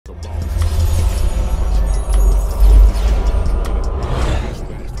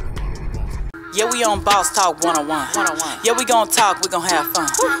we on Boss Talk 101. Yeah, we gon' talk, we gon' have fun.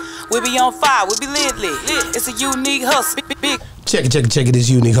 We be on fire, we be lit. It's a unique hustle. Big. Check it. It's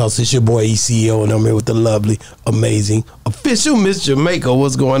Unique Hustle. It's your boy ECO, and I'm here with the lovely, amazing, official Miss Jamaica.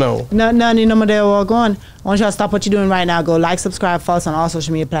 What's going on? None, you know what they're all going. I want y'all to stop what you're doing right now. Go like, subscribe, follow us on all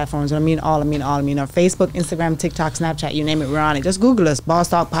social media platforms. I mean all. Our Facebook, Instagram, TikTok, Snapchat, you name it, we're on it. Just Google us, Boss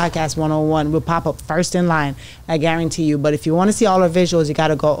Talk Podcast 101. We'll pop up first in line, I guarantee you. But if you want to see all our visuals, you got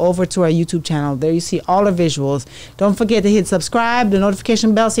to go over to our YouTube channel. There you see all our visuals. Don't forget to hit subscribe, the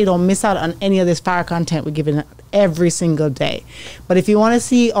notification bell, so you don't miss out on any of this fire content we're giving every single day. But if you want to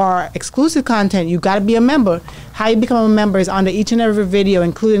see our exclusive content, you got to be a member. How you become a member is under each and every video,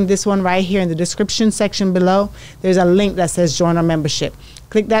 including this one right here in the description section below. There's a link that says join our membership.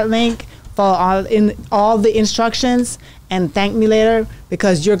 Click that link, follow all the instructions, and thank me later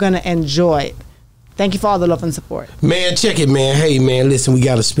because you're going to enjoy it. Thank you for all the love and support. Man, check it, man. Hey, man, listen, we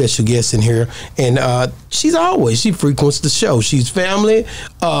got a special guest in here, and she frequents the show. She's family.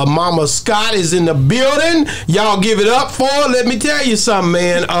 Mama Scott is in the building. Y'all give it up for her. Let me tell you something,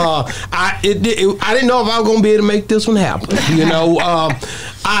 man. I didn't know if I was going to be able to make this one happen. You know,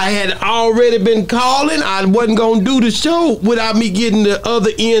 I had already been calling. I wasn't going to do the show without me getting the other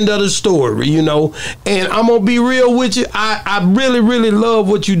end of the story, you know. And I'm going to be real with you. I really, really love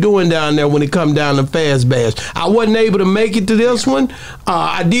what you're doing down there when it comes down to Fast Bash. I wasn't able to make it to this one.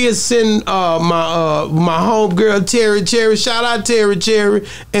 I did send my homegirl Terry Cherry. Shout out Terry Cherry.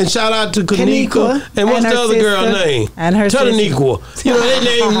 And shout out to Kanika. And what's the other girl name? And her Tutanikwa. You know, that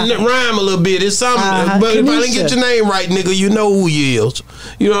name rhyme a little bit. It's something. But if I didn't get your name right, nigga, you know who you is.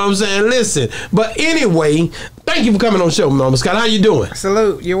 You know what I'm saying? Listen. But anyway, thank you for coming on the show, Mama Scott. How you doing?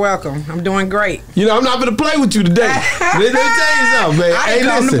 Salute. You're welcome. I'm doing great. You know, I'm not going to play with you today. Let me tell you something, man. I ain't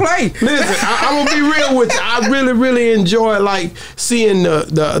come to play. Listen, I'm going to be real with you. I really, really enjoy, like, seeing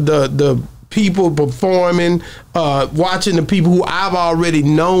the people performing, watching the people who I've already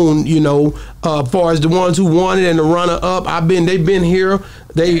known, you know, far as the ones who won it and the runner-up. They've been here.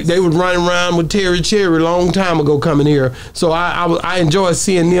 They was running around with Terry Cherry a long time ago coming here. So I enjoy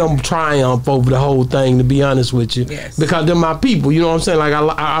seeing them triumph over the whole thing, to be honest with you. Yes. Because they're my people, you know what I'm saying? Like,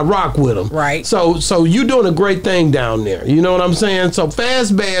 I rock with them. Right. So you doing a great thing down there. You know what I'm saying? So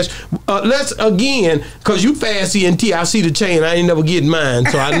Fast Bash, let's, again, because you Fast ENT, I see the chain. I ain't never getting mine,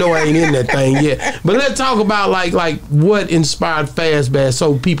 so I know I ain't in that thing yet. But let's talk about, like what inspired Fast Bash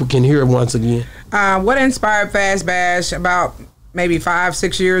so people can hear it once again. What inspired Fast Bash about maybe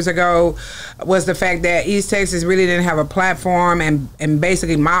 5-6 years ago was the fact that East Texas really didn't have a platform, and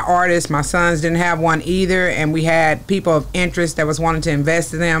basically my artists, my sons, didn't have one either, and we had people of interest that was wanting to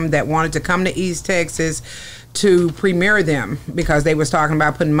invest in them, that wanted to come to East Texas to premiere them because they was talking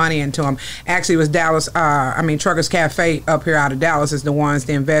about putting money into them. Actually, it was Dallas, Truckers Cafe up here out of Dallas is the ones,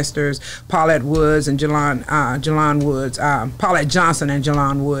 the investors, Paulette Woods and Jelon Woods, Paulette Johnson and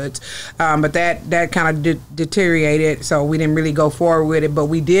Jelon Woods. But that kind of deteriorated, so we didn't really go forward with it, but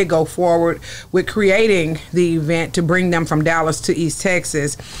we did go forward with creating the event to bring them from Dallas to East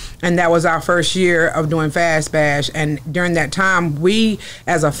Texas. And that was our first year of doing Fast Bash. And during that time, we,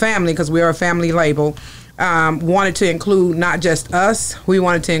 as a family, because we are a family label, wanted to include not just us, we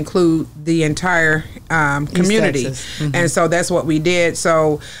wanted to include the entire community. Mm-hmm. And so that's what we did.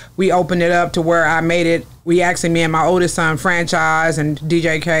 So we opened it up to where I made it. We actually, me and my oldest son, Franchise, and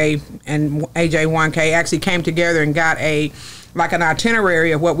DJ K and AJ1K actually came together and got an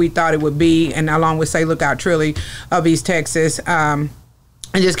itinerary of what we thought it would be, and along with Say Lookout Trilly of East Texas.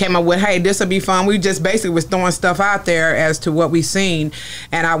 And just came up with, hey, this will be fun. We just basically was throwing stuff out there as to what we seen.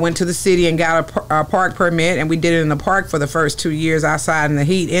 And I went to the city and got a park permit, and we did it in the park for the first 2 years outside in the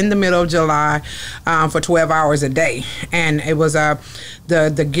heat in the middle of July for 12 hours a day. And it was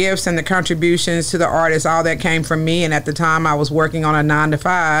the gifts and the contributions to the artists, all that came from me. And at the time, I was working on a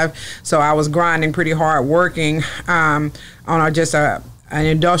 9-to-5, so I was grinding pretty hard, working on an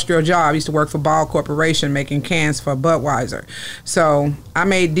industrial job. I used to work for Ball Corporation making cans for Budweiser. So I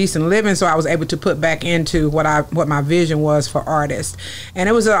made decent living, so I was able to put back into what my vision was for artists. And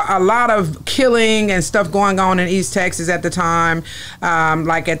it was a lot of killing and stuff going on in East Texas at the time.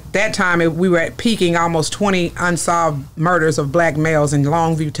 Like at that time, we were at peaking almost 20 unsolved murders of black males in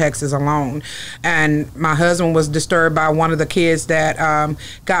Longview, Texas alone. And my husband was disturbed by one of the kids that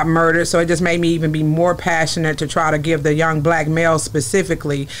got murdered, so it just made me even be more passionate to try to give the young black males specifically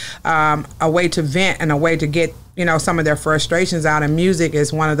a way to vent and a way to get some of their frustrations out. And music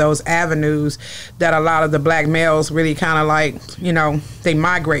is one of those avenues that a lot of the black males really kind of they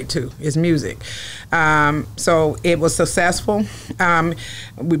migrate to, is music. So it was successful.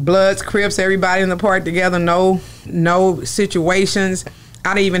 We Bloods, Crips, everybody in the park together, no situations.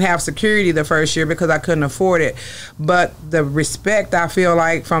 I didn't even have security the first year because I couldn't afford it. But the respect I feel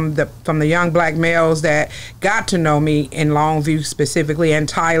like from the young black males that got to know me in Longview specifically, and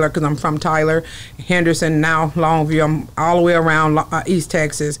Tyler, because I'm from Tyler, Henderson, now Longview, I'm all the way around East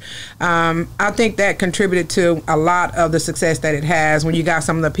Texas. I think that contributed to a lot of the success that it has when you got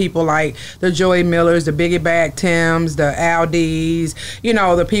some of the people like the Joey Millers, the Biggie Bag Tims, the Aldis, you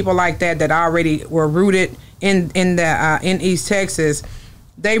know, the people like that already were rooted in East Texas.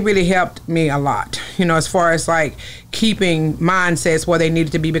 They really helped me a lot, you know, as far as like keeping mindsets where they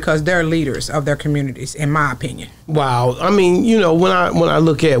needed to be, because they're leaders of their communities, in my opinion. Wow. I mean, you know, when I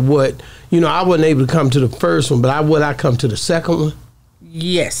look at what, you know, I wasn't able to come to the first one, but would I come to the second one?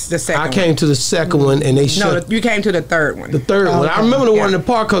 Yes, the second one. I came to the second one, and they shut. No, you came to the third one. The third one. I remember the one in the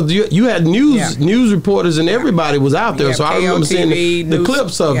park because you had news reporters and everybody was out there, so I remember seeing the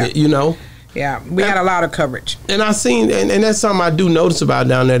clips of it, you know. Yeah, we had a lot of coverage. And I seen, and that's something I do notice about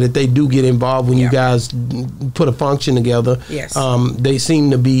down there, that they do get involved when you guys put a function together. Yes. They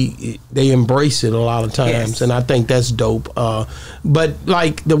seem to they embrace it a lot of times, yes. and I think that's dope. But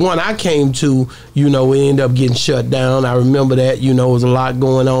like the one I came to, you know, it ended up getting shut down. I remember that, you know, there was a lot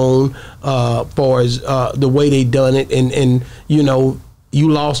going on far as the way they done it, and you know, you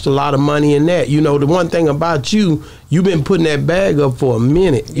lost a lot of money in that. You know, the one thing about you've been putting that bag up for a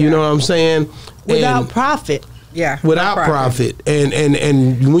minute. You know what I'm saying? Without profit. Yeah. Without profit.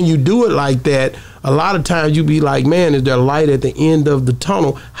 And when you do it like that, a lot of times you be like, man, is there light at the end of the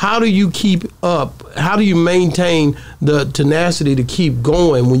tunnel? How do you keep up? How do you maintain the tenacity to keep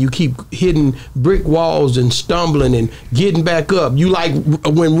going when you keep hitting brick walls and stumbling and getting back up? You like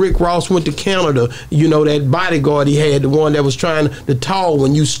when Rick Ross went to Canada, you know, that bodyguard he had, the one that was trying the tall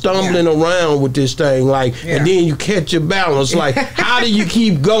when you stumbling around with this thing, like, and then you catch your balance. Like, how do you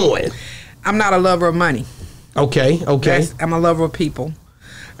keep going? I'm not a lover of money. Okay. I'm a lover of people.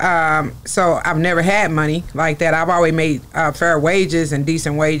 So I've never had money like that. I've always made fair wages and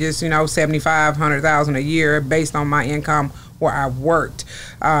decent wages, you know, $75,000, $100,000 a year based on my income where I've worked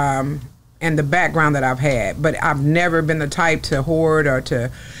and the background that I've had. But I've never been the type to hoard or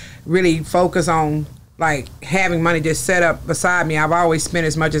to really focus on like having money just set up beside me. I've always spent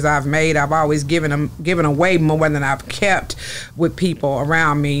as much as I've made. I've always given away more than I've kept with people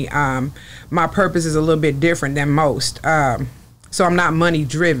around me. My purpose is a little bit different than most. So I'm not money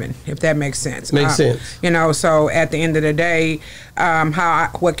driven, if that makes sense. Makes sense. You know, so at the end of the day,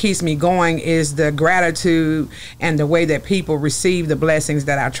 what keeps me going is the gratitude and the way that people receive the blessings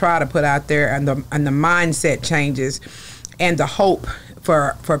that I try to put out there, and the mindset changes and the hope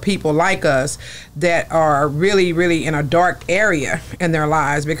for people like us that are really, really in a dark area in their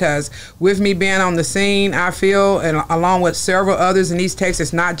lives. Because with me being on the scene, I feel, and along with several others in East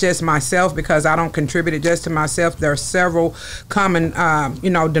Texas, not just myself, because I don't contribute it just to myself. There are several common,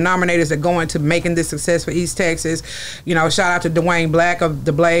 denominators that go into making this success for East Texas. You know, shout out to Dwayne Black of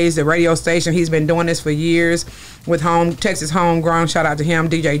The Blaze, the radio station. He's been doing this for years with Texas Homegrown. Shout out to him.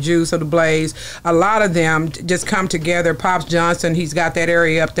 DJ Juice of The Blaze. A lot of them just come together. Pops Johnson, he's got that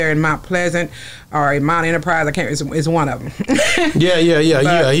area up there in Mount Pleasant or in Mount Enterprise. I can't. Is one of them. Yeah.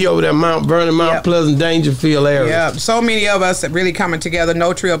 He over there Mount Vernon, Mount Pleasant, Dangerfield area. Yeah. So many of us really coming together.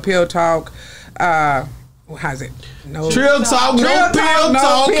 No Trill Pill Talk. How's it? No Trill Talk, no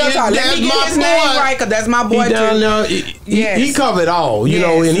Pill Talk. Let me get his name right, because that's my boy too. He covered all, you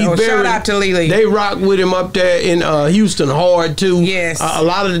know, and he buried. Shout out to Lily. They rock with him up there in Houston hard too. Yes. A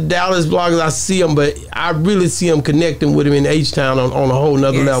lot of the Dallas bloggers, I see them, but I really see them connecting with him in H-Town on a whole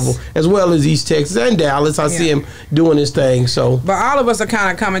nother level, as well as East Texas and Dallas. I see him doing his thing. So, but all of us are kind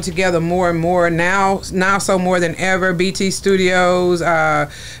of coming together more and more now so more than ever. BT Studios,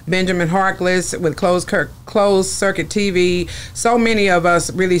 Benjamin Harkless with Closed Circuit TV. So many of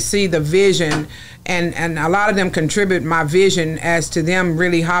us really see the vision, and a lot of them contribute my vision as to them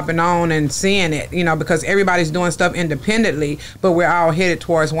really hopping on and seeing it, you know, because everybody's doing stuff independently, but we're all headed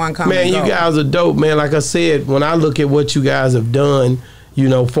towards one common goal. Man, you guys are dope, man. Like I said, when I look at what you guys have done, you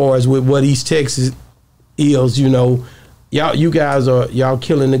know, far as with what East Texas is, you know, you guys are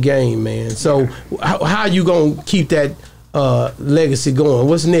killing the game, man. So how you gonna keep that legacy going?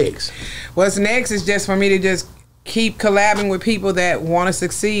 What's next? What's next is just for me to just keep collabing with people that want to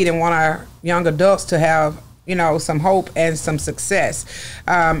succeed and want our young adults to have, you know, some hope and some success,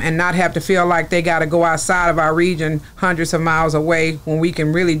 and not have to feel like they got to go outside of our region hundreds of miles away when we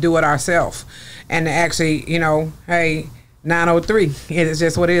can really do it ourselves. And actually, you know, hey, 903. It's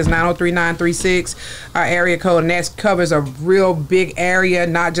just what it is. 903-936 area code, and that covers a real big area,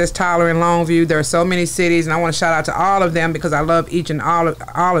 not just Tyler and Longview. There are so many cities, and I want to shout out to all of them because I love each and all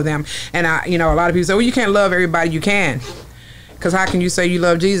of them. And I, you know, a lot of people say, "Well, you can't love everybody." You can. Because how can you say you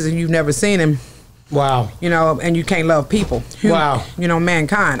love Jesus and you've never seen him? Wow. You know, and you can't love people. Wow. You know,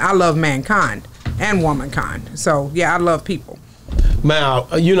 mankind. I love mankind and womankind. So yeah, I love people. Now,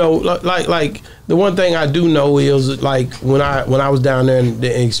 you know, like the one thing I do know is like when I was down there and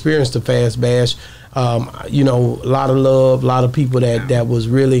experienced the Fast Bash, you know, a lot of love, a lot of people that was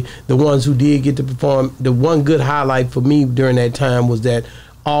really the ones who did get to perform. The one good highlight for me during that time was that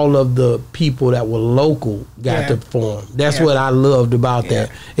all of the people that were local got to perform. That's what I loved about that.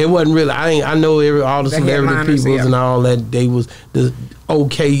 It wasn't really. I know all the celebrity people and all that. They was the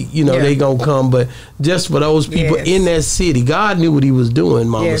okay. You know, they gonna come, but just for those people in that city, God knew what He was doing,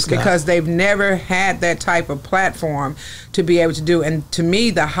 Mama Scott. Because they've never had that type of platform to be able to do. And to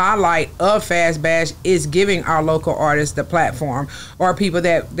me, the highlight of Fast Bash is giving our local artists the platform, or people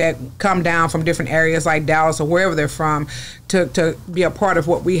that come down from different areas like Dallas or wherever they're from, to be a part of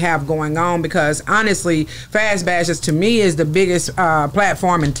what we have going on. Because honestly, Fast Bash to me is the biggest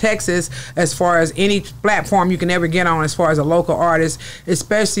platform in Texas as far as any platform you can ever get on as far as a local artist,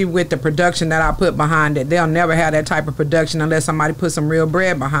 especially with the production that I put behind it. They'll never have that type of production unless somebody put some real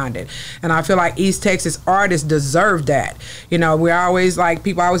bread behind it. And I feel like East Texas artists deserve that. You know, we're always like,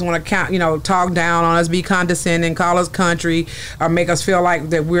 people always want to talk down on us, be condescending, call us country, or make us feel like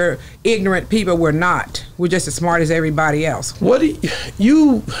that we're ignorant people. We're not. We're just as smart as everybody else. What do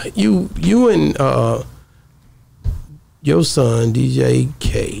you and your son DJ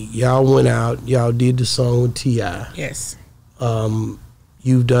K, y'all went out, y'all did the song with T.I. Yes.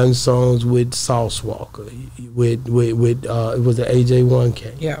 You've done songs with Sauce Walker, with it was the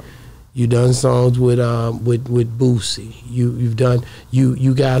AJ1K. Yeah. You done songs with Boosie.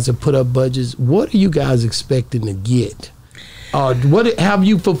 You guys have put up budgets. What are you guys expecting to get? What have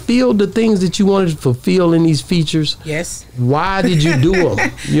you fulfilled the things that you wanted to fulfill in these features? Yes. Why did you do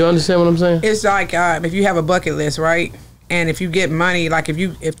them? You understand what I'm saying? It's like if you have a bucket list, right? And if you get money, like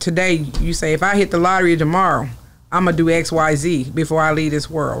if today you say, if I hit the lottery tomorrow, I'm gonna do X, Y, Z before I leave this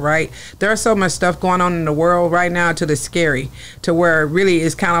world, right? There's so much stuff going on in the world right now to the scary, to where really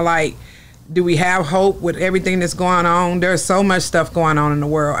it's kind of like, do we have hope with everything that's going on? There's so much stuff going on in the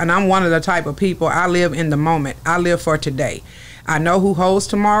world, and I'm one of the type of people, I live in the moment. I live for today. I know who holds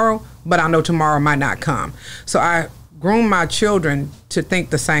tomorrow, but I know tomorrow might not come. So I groom my children to think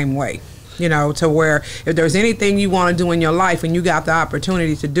the same way. You know, to where if there's anything you want to do in your life and you got the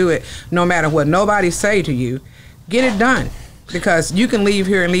opportunity to do it, no matter what nobody say to you, get it done. Because you can leave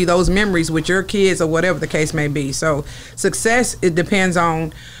here and leave those memories with your kids or whatever the case may be. So success, it depends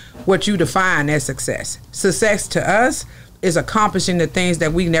on what you define as success. Success to us is accomplishing the things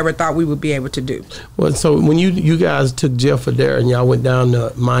that we never thought we would be able to do. Well, so when you guys took Jeff Adair and y'all went down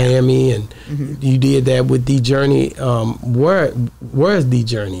to Miami and you did that with D Journey, where is D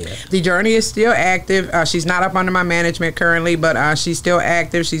Journey at? D Journey is still active. She's not up under my management currently, but she's still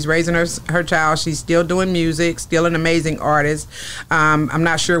active. She's raising her child. She's still doing music, still an amazing artist. I'm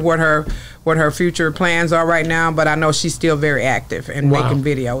not sure what her future plans are right now, but I know she's still very active and making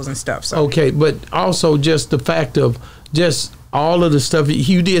videos and stuff. So. Okay, but also just the fact of just all of the stuff.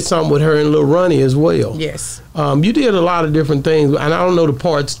 You did something with her and Lil Ronnie as well. Yes. You did a lot of different things, and I don't know the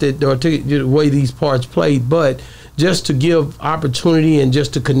parts the way these parts played, but just to give opportunity and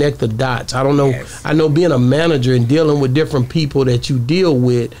just to connect the dots. I don't know. Yes. I know being a manager and dealing with different people that you deal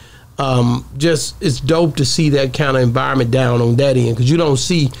with, just it's dope to see that kind of environment down on that end, because you don't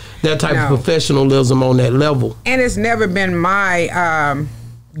see that type of professionalism on that level. And it's never been my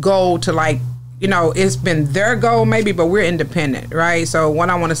goal to like, you know, it's been their goal maybe, but we're independent, right? So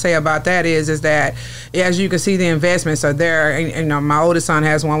what I want to say about that is that as you can see, the investments are there. And, you know, my oldest son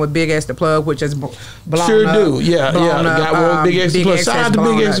has one with Big X the Plug, which is blown sure up. Do, yeah. Got one Big X the Plug. Shout out to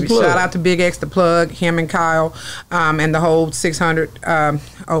Big X the Plug. Shout out to Big X the Plug, him and Kyle, and the whole 600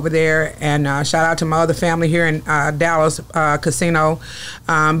 over there. And shout out to my other family here in Dallas Casino.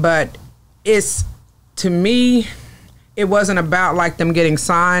 But it's, to me, it wasn't about like them getting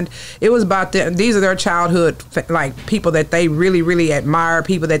signed. It was about these are their childhood, like people that they really, really admire,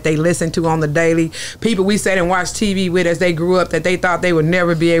 people that they listen to on the daily, people we sat and watched TV with as they grew up that they thought they would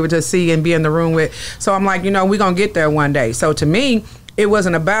never be able to see and be in the room with. So I'm like, you know, we're going to get there one day. So to me, it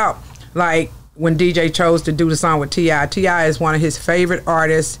wasn't about like when DJ chose to do the song with T.I. T.I. is one of his favorite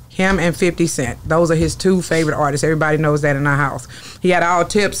artists, him and 50 Cent. Those are his two favorite artists. Everybody knows that in our house. He had all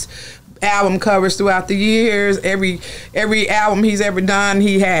Tip's album covers throughout the years. Every album he's ever done,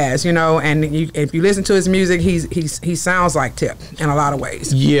 he has, you know. And if you listen to his music, he sounds like Tip in a lot of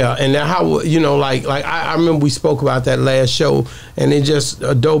ways. Yeah, and how, you know, like I remember we spoke about that last show, and it's just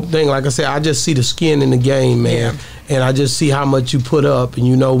a dope thing. Like I said, I just see the skin in the game, man. Yeah. and I just see how much you put up. And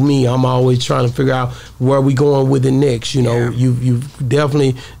you know me, I'm always trying to figure out where we going with it next. You know, you've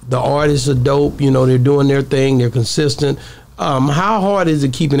definitely, the artists are dope. You know, they're doing their thing. They're consistent. How hard is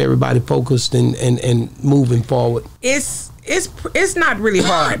it keeping everybody focused and moving forward? It's not really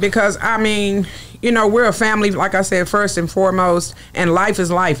hard because, I mean, you know, we're a family, like I said, first and foremost, and life is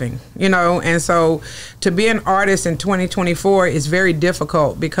lifing, you know, and so to be an artist in 2024 is very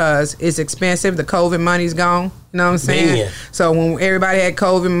difficult because it's expensive. The COVID money's gone. You know what I'm saying? Man. So when everybody had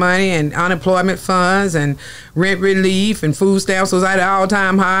COVID money and unemployment funds and rent relief and food stamps was at an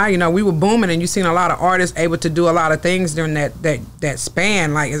all-time high, you know, we were booming, and you seen a lot of artists able to do a lot of things during that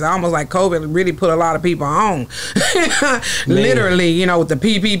span. Like, it's almost like COVID really put a lot of people on. Literally, you know, with the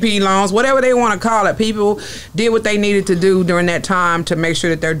PPP loans, whatever they want to call it, people did what they needed to do during that time to make sure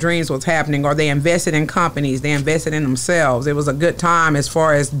that their dreams was happening, or they invested in companies, they invested in themselves. It was a good time as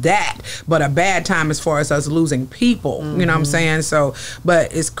far as that, but a bad time as far as us losing people. You know what I'm saying? So,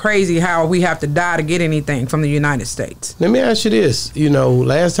 but it's crazy how we have to die to get anything from the United States. Let me ask you this. You know,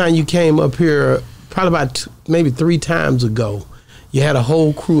 last time you came up here, probably about maybe 3 times ago, you had a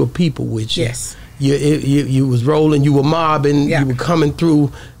whole crew of people with you. Yes. You was rolling, you were mobbing, Yeah. you were coming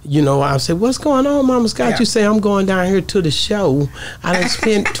through. You know, I said, "What's going on, Mama Scott?" Yeah. You say, "I'm going down here to the show. I done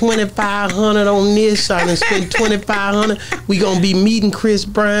spent $2,500 on this. I done spent $2,500. We gonna be meeting Chris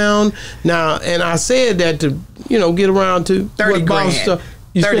Brown now." And I said that to, you know, get around to 30 grand. stuff.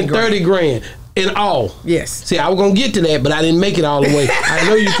 You 30 spent grand. 30 grand in all. Yes. See, I was gonna get to that, but I didn't make it all the way. I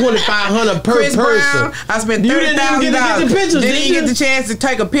know you $2,500 per Chris person. Brown, I spent You didn't even get to get $30,000. the pictures. Didn't did even you? get the chance to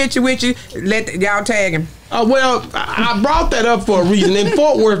take a picture with you. Y'all tag him. Well, I brought that up for a reason. In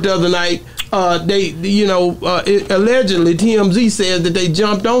Fort Worth the other night, allegedly TMZ said that they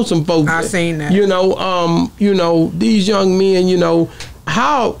jumped on some folks. I seen that. You know, these young men. You know,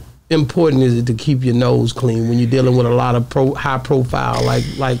 how important is it to keep your nose clean when you're dealing with a lot of high profile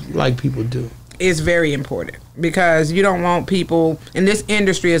like people do? It's very important because you don't want people, and this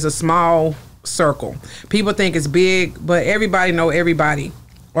industry is a small circle. People think it's big, but everybody know everybody,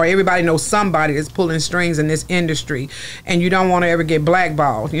 or everybody knows somebody that's pulling strings in this industry, and you don't want to ever get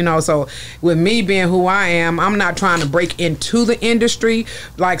blackballed, you know. So with me being who I am, I'm not trying to break into the industry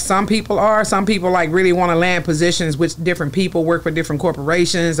like some people are. Some people like really want to land positions with different people, work for different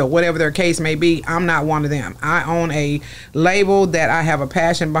corporations or whatever their case may be. I'm not one of them. I own a label that I have a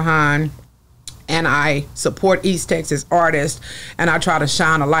passion behind, and I support East Texas artists, and I try to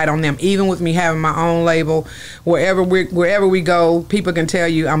shine a light on them. Even with me having my own label, wherever we go, people can tell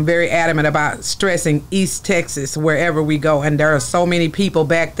you I'm very adamant about stressing East Texas wherever we go. And there are so many people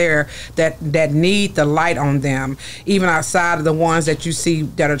back there that need the light on them, even outside of the ones that you see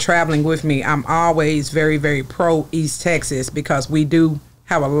that are traveling with me. I'm always very, very pro East Texas because we do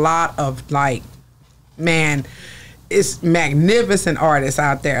have a lot of, like, man, it's magnificent artists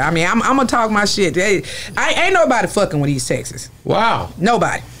out there. I mean, I'm gonna talk my shit. Ain't nobody fucking with East Texas. Wow.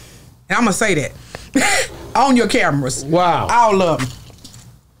 Nobody. And I'm gonna say that on your cameras. Wow. All of them.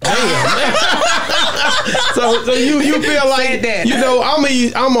 Damn. so you feel like that. You know, I'm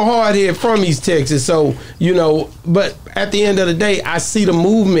a hard head from East Texas, so you know. But at the end of the day, I see the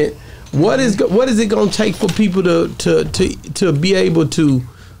movement. What is it gonna take for people to be able to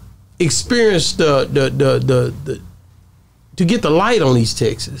experience to get the light on East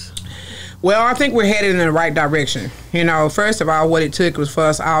Texas? Well, I think we're headed in the right direction. You know, first of all, what it took was for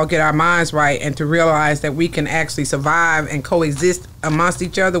us all get our minds right and to realize that we can actually survive and coexist amongst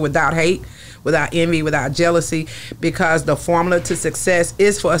each other without hate, without envy, without jealousy, because the formula to success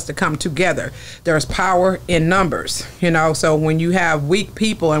is for us to come together. There's power in numbers, you know, so when you have weak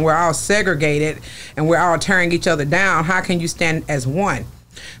people and we're all segregated and we're all tearing each other down, how can you stand as one?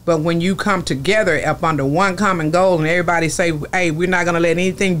 But when you come together up under one common goal and everybody say, hey, we're not going to let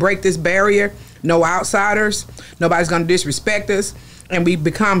anything break this barrier, no outsiders, nobody's going to disrespect us, and we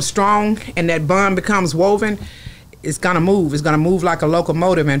become strong and that bond becomes woven, it's going to move. It's going to move like a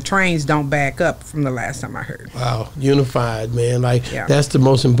locomotive, and trains don't back up from the last time I heard. Wow. Unified, man. Like, Yeah. That's the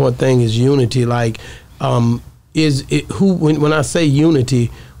most important thing is unity. Like, when I say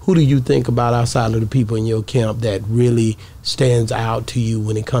unity, who do you think about outside of the people in your camp that really stands out to you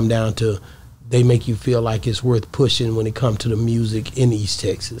when it come down to they make you feel like it's worth pushing when it comes to the music in East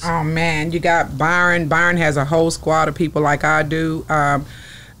Texas? Oh, man, you got Byron. Byron has a whole squad of people like I do.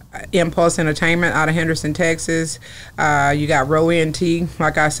 Impulse Entertainment out of Henderson, Texas. You got Row NT.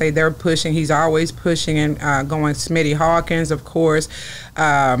 Like I say, they're pushing. He's always pushing and going. Smitty Hawkins, of course.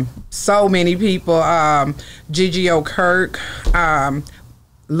 So many people. Gigi O'Kirk.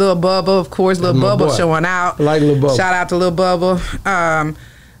 Lil Bubba, of course. Lil Bubba showing out. I like Lil Bubba. Shout out to Lil Bubba.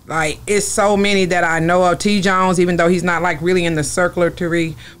 Like, it's so many that I know of. T. Jones, even though he's not like really in the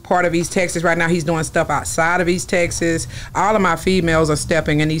circulatory part of East Texas right now, he's doing stuff outside of East Texas. All of my females are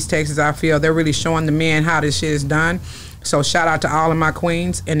stepping in East Texas. I feel they're really showing the men how this shit is done. So shout out to all of my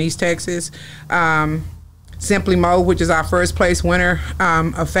queens in East Texas. Simply Mo, which is our first place winner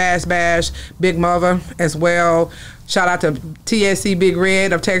of Fast Bash, Big Mother as well. Shout out to TSC Big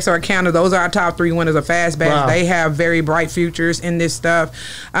Red of Texarkana. Those are our top 3 winners of Fast Bash. Wow. They have very bright futures in this stuff.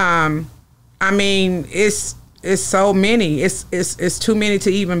 I mean, it's so many. It's too many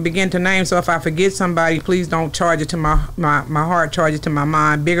to even begin to name. So if I forget somebody, please don't charge it to my heart. Charge it to my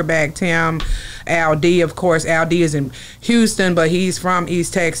mind. Bigger Bag Tim, Al D, of course. Al D is in Houston, but he's from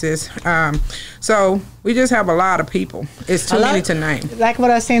East Texas. So we just have a lot of people. It's too many to name. Like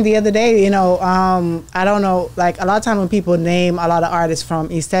what I was saying the other day, you know, I don't know, like a lot of times when people name a lot of artists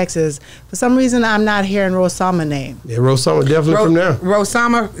from East Texas, for some reason I'm not hearing Rosama name. Yeah, Rosama definitely from there.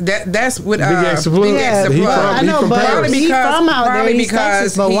 Rosama, that's with Big X the Plug. Yeah, He I know, from but Paris. he's from out there in East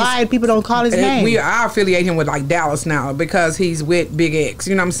Texas, but he's- why people don't call his name? I affiliate him with like Dallas now because he's with Big X.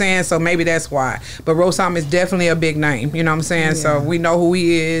 You know what I'm saying? So maybe that's why. But Rosama is definitely a big name. You know what I'm saying? So we know who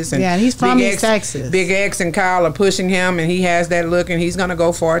he is. And yeah, and he's from Big East Texas. Big X and Kyle are pushing him, and he has that look, and he's gonna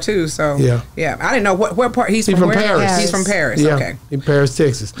go far too. So yeah. I didn't know what part he's from. Where? Paris. He's from Paris. Yeah, Okay. in Paris,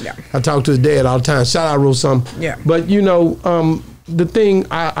 Texas. Yeah. I talk to his dad all the time. Shout out Rosama. Yeah. But you know, the thing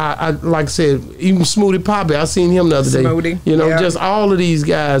I like I said, even Smoothie Poppy, I seen him the other day. Smoothie, You know, yeah. just all of these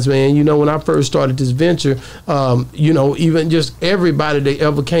guys, man. You know, when I first started this venture, you know, even just everybody that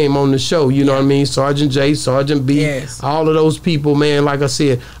ever came on the show. You know what I mean? Sergeant J, Sergeant B, Yes. all of those people, man. Like I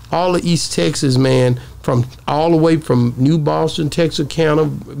said, all of East Texas, man. From all the way from New Boston, Texarkana,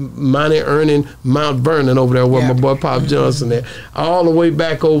 Monty Earning, Mount Vernon over there where my boy Pop Johnson there, all the way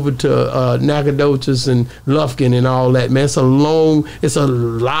back over to Nacogdoches and Lufkin and all that, man. It's a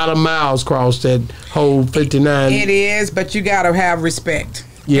lot of miles across that whole 59. It is, but you gotta have respect.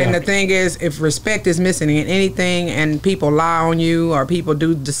 Yeah. And the thing is, if respect is missing in anything and people lie on you or people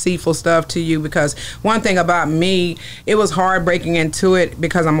do deceitful stuff to you, because one thing about me, it was hard breaking into it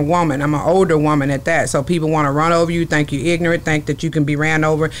because I'm a woman. I'm an older woman at that. So people want to run over you, think you're ignorant, think that you can be ran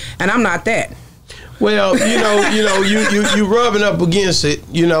over. And I'm not that. Well, you rubbing up against it.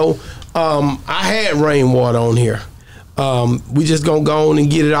 You know, I had Rainwater on here. We just gonna go on and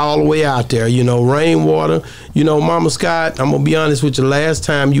get it all the way out there. You know, Rainwater. You know, Mama Scott, I'm gonna be honest with you. Last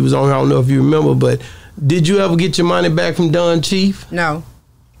time you was on here, I don't know if you remember, but did you ever get your money back from Don Chief? No.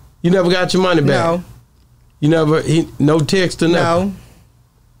 You never got your money back? No. You never, no text or nothing? No.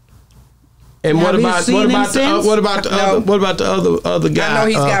 And Have what you about seen him since? the other guy? I know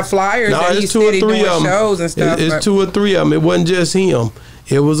he's got flyers that it's he's two or steady three doing of them. shows and stuff. It's but- 2 or 3 of them. It wasn't just him.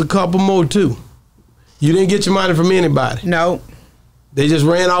 It was a couple more too. You didn't get your money from anybody. No. They just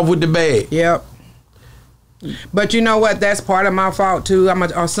ran off with the bag. Yep. But you know what? That's part of my fault too. I'm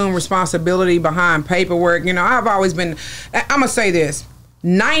gonna assume responsibility behind paperwork. You know, I've always been. I'm gonna say this: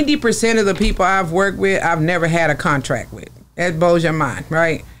 90% of the people I've worked with, I've never had a contract with. That blows your mind,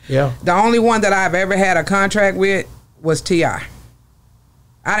 right? Yeah. The only one that I've ever had a contract with was T.I.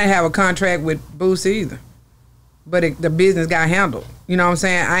 I didn't have a contract with Boosie either, but the business got handled. You know what I'm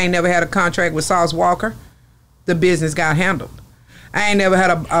saying? I ain't never had a contract with Sauce Walker. The business got handled. I ain't never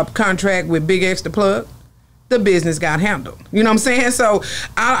had a contract with Big X the Plug. The business got handled. You know what I'm saying? So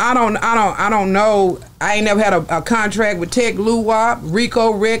I don't know. I ain't never had a contract with Tech Luwop,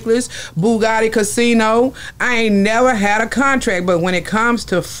 Rico Reckless, Bugatti Casino. I ain't never had a contract. But when it comes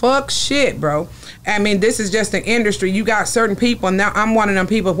to fuck shit, bro, I mean, this is just an industry. You got certain people. Now I'm one of them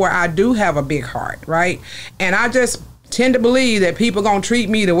people where I do have a big heart, right? And I just tend to believe that people gonna treat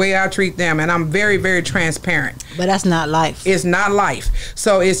me the way I treat them, and I'm very, very transparent. But that's not life. It's not life.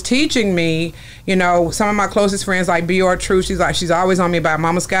 So it's teaching me, you know, some of my closest friends like Bior True, she's always on me about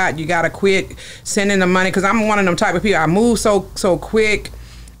Mama Scott, you gotta quit sending the money, because I'm one of them type of people. I move so quick,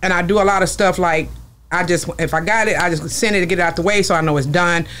 and I do a lot of stuff like if I got it, I just send it to get it out the way so I know it's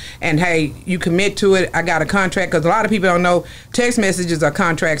done. And hey, you commit to it. I got a contract, because a lot of people don't know text messages are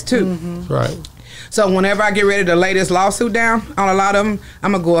contracts too. Mm-hmm. Right. So whenever I get ready to lay this lawsuit down on a lot of them,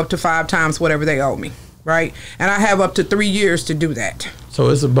 I'm gonna go up to 5 times whatever they owe me, right? And I have up to 3 years to do that. So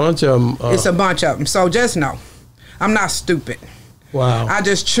it's a bunch of them. It's a bunch of them. So just know, I'm not stupid. Wow. I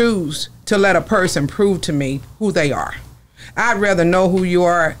just choose to let a person prove to me who they are. I'd rather know who you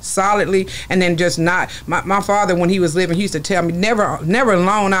are solidly and then just not. My father, when he was living, he used to tell me, never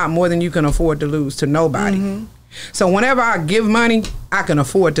loan out more than you can afford to lose to nobody. Mm-hmm. So whenever I give money, I can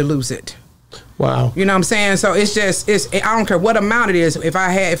afford to lose it. Wow. You know what I'm saying? So I don't care what amount it is. If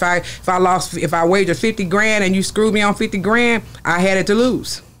I wagered 50 grand and you screwed me on 50 grand, I had it to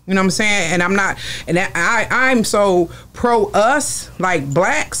lose. You know what I'm saying? And I'm not, and I'm so pro us, like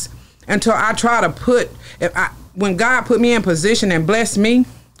blacks, until I try to put, when God put me in position and blessed me,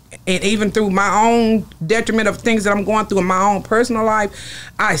 and even through my own detriment of things that I'm going through in my own personal life,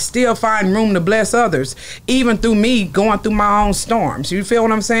 I still find room to bless others, even through me going through my own storms. You feel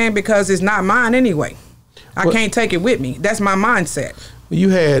what I'm saying? Because it's not mine anyway. I can't take it with me. That's my mindset. You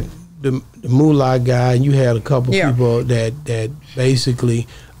had the Moolah guy, and you had a couple people that basically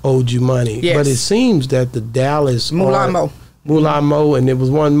owed you money. Yes. But it seems that the Dallas Moolah Mo, and there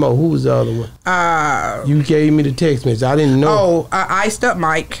was one more. Who was the other one? You gave me the text message. I didn't know. Iced Up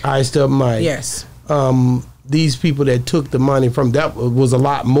Mike. Iced Up Mike. Yes. These people that took the money from that was a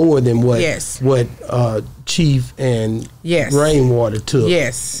lot more than what Chief and Rainwater took.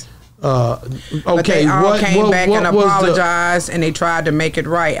 Yes. Okay. But they all came back and apologized, and they tried to make it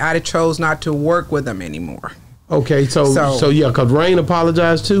right. I chose not to work with them anymore. Okay, so yeah, because Rain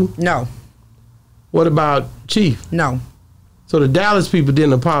apologized too? No. What about Chief? No. So the Dallas people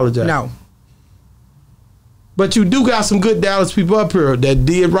didn't apologize? No. But you do got some good Dallas people up here that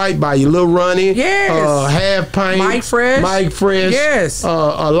did right by you. Lil Ronnie, Half Pint, Mike Fresh. Yes.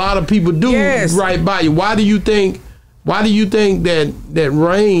 A lot of people do right by you. Why do you think that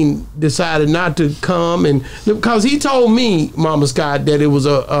Rain decided not to come? And because he told me, Mama Scott, that it was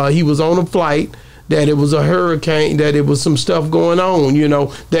he was on a flight, that it was a hurricane, that it was some stuff going on,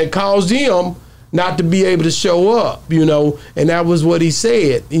 that caused him not to be able to show up, and that was what he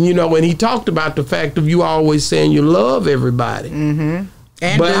said. And, and he talked about the fact of you always saying you love everybody.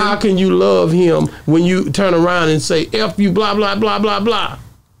 Mm-hmm. But how can you love him when you turn around and say, F you, blah, blah, blah, blah, blah?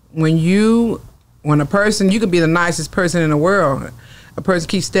 When a person, you could be the nicest person in the world, a person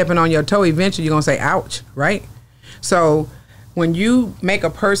keeps stepping on your toe, eventually you're going to say, ouch, right? So when you make a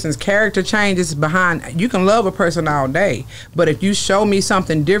person's character changes you can love a person all day, but if you show me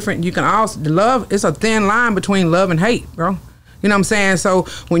something different, you can also love. It's a thin line between love and hate, bro. You know what I'm saying? So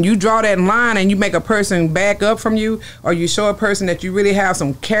when you draw that line and you make a person back up from you, or you show a person that you really have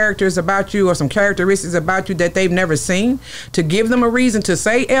some characters about you or some characteristics about you that they've never seen, to give them a reason to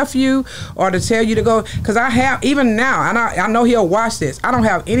say F you or to tell you to go. Because I have, even now, and I know he'll watch this, I don't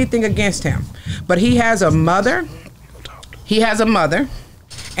have anything against him, but he has a mother.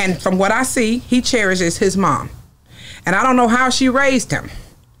 And from what I see, he cherishes his mom. And I don't know how she raised him,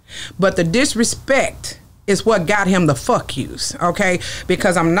 but the disrespect is what got him the fuck yous, okay?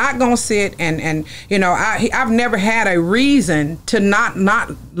 Because I'm not gonna sit and I've never had a reason to not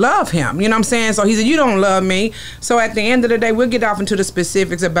love him. You know what I'm saying? So he said, you don't love me. So at the end of the day, we'll get off into the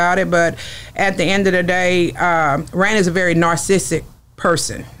specifics about it, but at the end of the day, Rain is a very narcissistic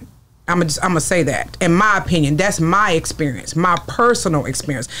person. I'm gonna say that. In my opinion, that's my experience, my personal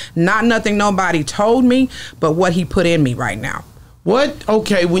experience. Not nothing nobody told me, but what he put in me right now.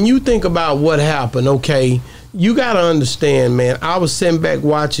 Okay, when you think about what happened, okay, you got to understand, man, I was sitting back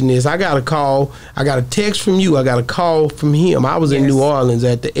watching this. I got a call, I got a text from you, I got a call from him. I was in New Orleans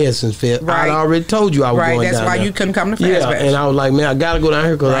at the Essence Fest. Right. I already told you I was going down there. That's why you couldn't come to Fast Fest. And I was like, man, I got to go down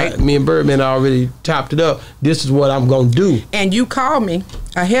here because me and Birdman already topped it up. This is what I'm going to do. And you called me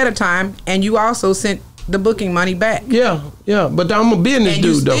ahead of time, and you also sent the booking money back. Yeah, but I'm a business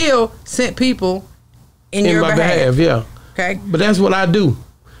dude, though. And you still sent people in your behalf. Yeah. Okay. But that's what I do.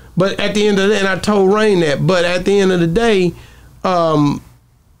 But at the end of the day, and I told Rain that, but at the end of the day,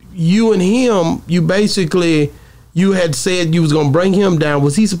 you and him, you had said you was going to bring him down.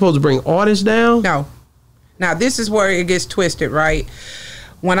 Was he supposed to bring artists down? No. Now, this is where it gets twisted, right?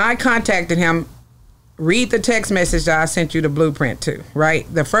 When I contacted him, read the text message that I sent you the blueprint to,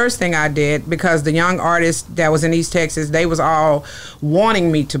 right? The first thing I did, because the young artists that was in East Texas, they was all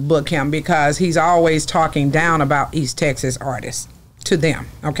wanting me to book him because he's always talking down about East Texas artists to them,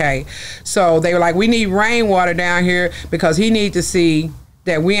 okay? So they were like, we need Rainwater down here because he need to see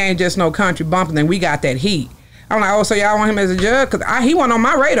that we ain't just no country bumping and we got that heat. I'm like, oh, so y'all want him as a judge? Because he wasn't on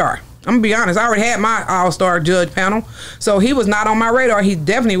my radar. I'm gonna be honest, I already had my all-star judge panel, so he was not on my radar. He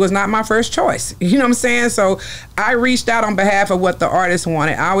definitely was not my first choice. You know what I'm saying? So I reached out on behalf of what the artist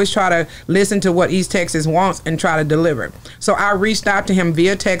wanted. I always try to listen to what East Texas wants and try to deliver. So I reached out to him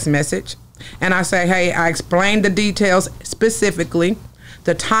via text message, and I say, hey, I explained the details specifically,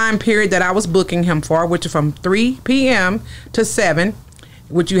 the time period that I was booking him for, which is from 3 p.m. to 7,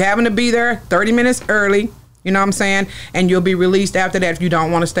 which you having to be there 30 minutes early. You know what I'm saying? And you'll be released after that if you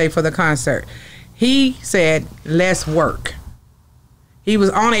don't want to stay for the concert. He said, let's work. He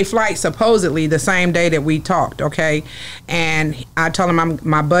was on a flight supposedly the same day that we talked, okay? And I told him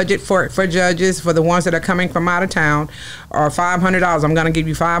my budget for judges, for the ones that are coming from out of town, are $500. I'm going to give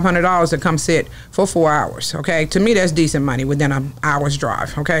you $500 to come sit for 4 hours, okay? To me, that's decent money within an hour's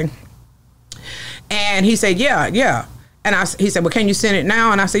drive, okay? And he said, yeah. And he said, well, can you send it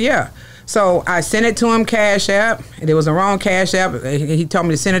now? And I said, yeah. So I sent it to him, Cash App, and it was the wrong Cash App. He told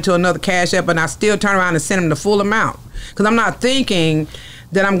me to send it to another Cash App, and I still turn around and send him the full amount. Because I'm not thinking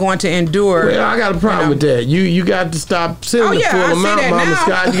that I'm going to endure. Well, I got a problem with that. You got to stop sending the full amount, Mama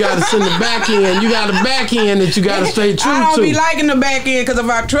Scott. You got to send the back end. You got a back end that you got to stay true to. I don't be liking the back end because if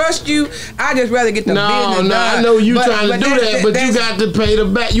I trust you, I just rather get the business done. No, I know you trying to do that, but you got to pay the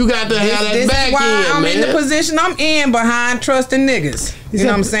back. You got to have that back end, I'm in the position I'm in behind trusting niggas. You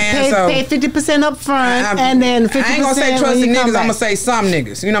know what I'm saying? Pay 50% up front, and then 50%. I ain't gonna say trusting niggas. I'm gonna say some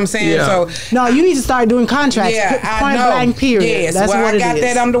niggas. You know what I'm saying? Yeah. So no, you need to start doing contracts. Yeah, I know. Blank period. Yes, that's well, what I got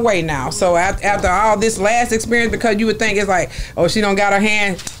that underway now. So after all this last experience, because you would think it's like, oh, she don't got her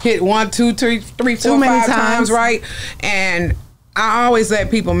hand hit 1, 2, 3, 4, 5 times, right? And I always let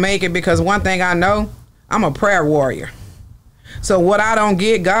people make it because one thing I know, I'm a prayer warrior. So what I don't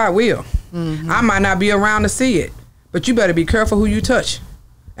get, God will. I might not be around to see it. But you better be careful who you touch.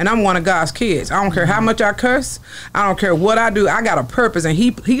 And I'm one of God's kids. I don't care how much I curse. I don't care what I do. I got a purpose, and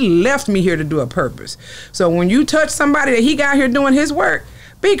he left me here to do a purpose. So when you touch somebody that he got here doing his work,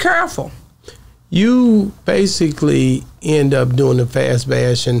 be careful. You basically end up doing the Fast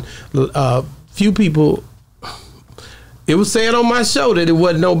Bash, and few people. It was said on my show that it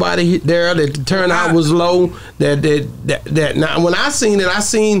wasn't nobody there, that the turnout was low. That now when I seen it, I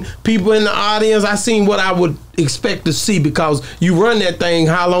seen people in the audience. I seen what I would expect to see, because you run that thing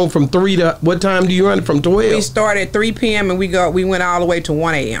how long, from 3 to what time do you run it, from 12? We started at 3 p.m. and we went all the way to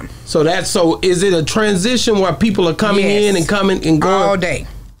 1 a.m. So is it a transition where people are coming in and coming and going all day?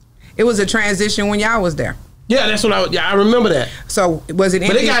 It was a transition when y'all was there. Yeah, that's what I remember that. So was it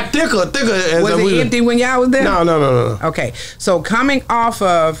empty? But it got thicker. Was it empty when y'all was there? No. Okay, so coming off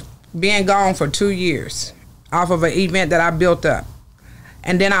of being gone for 2 years, off of an event that I built up,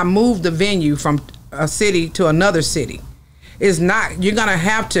 and then I moved the venue from a city to another city, you're gonna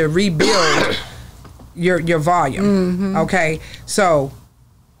have to rebuild your volume. Okay, so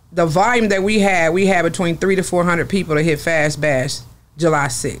the volume that we had between 300 to 400 people to hit Fast Bash July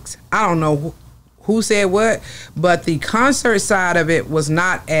 6th. I don't know who said what, but the concert side of it was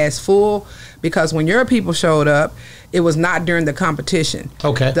not as full, because when your people showed up, it was not during the competition.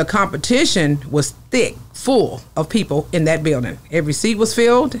 Okay. The competition was thick, full of people in that building. Every seat was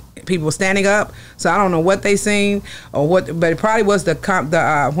filled. People were standing up. So I don't know what they seen or what, but it probably was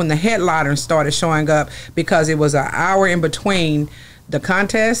when the headliners started showing up, because it was an hour in between the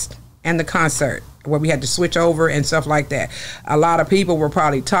contest and the concert, where we had to switch over and stuff like that. A lot of people were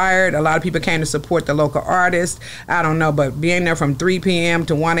probably tired. A lot of people came to support the local artists. I don't know, but being there from 3 p.m.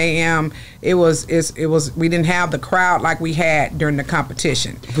 to 1 a.m., it was we didn't have the crowd like we had during the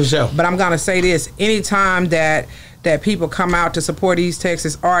competition. For sure. But I'm gonna say this: anytime that people come out to support East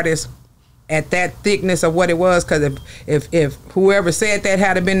Texas artists at that thickness of what it was, because if whoever said that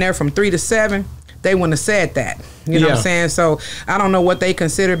had been there from 3 to 7, they wouldn't have said that. You know what I'm saying? So I don't know what they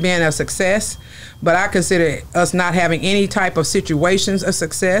consider being a success, but I consider us not having any type of situations a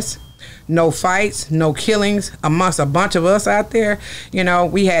success. No fights, no killings amongst a bunch of us out there. You know,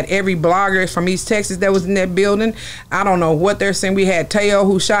 we had every blogger from East Texas that was in that building. I don't know what they're saying. We had Teo,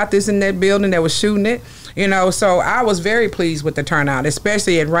 who shot this in that building, that was shooting it. You know, so I was very pleased with the turnout,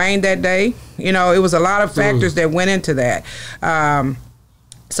 especially it rained that day. You know, it was a lot of factors that went into that.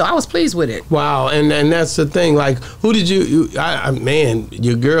 So I was pleased with it. Wow, and that's the thing. Like, who did man,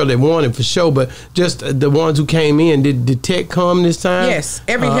 your girl that won it for sure, but just the ones who came in, did Tech come this time? Yes,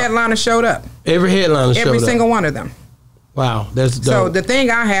 every headliner showed up. Every headliner showed up. Every single one of them. Wow, that's dope. So the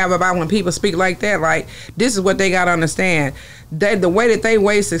thing I have about when people speak like that, like, this is what they got to understand. The way that they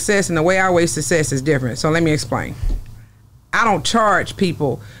weigh success and the way I weigh success is different. So let me explain. I don't charge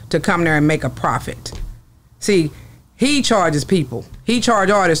people to come there and make a profit. See, he charges people. He charge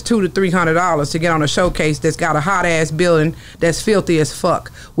artists $200 to $300 to get on a showcase that's got a hot ass building that's filthy as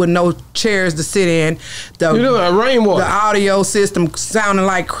fuck with no chairs to sit in. You know, Rainwater. The audio system sounding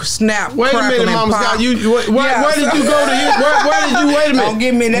like snap. Wait a minute, Mama Scott. Where did you go to? Where did you? Wait a minute. Don't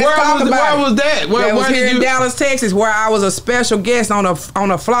give me that. Where was that? That was here in Dallas, Texas, where I was a special guest on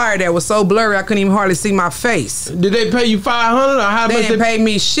a flyer that was so blurry I couldn't even hardly see my face. Did they pay you $500 or how much? They didn't pay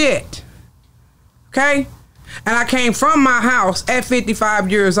me shit. Okay. And I came from my house at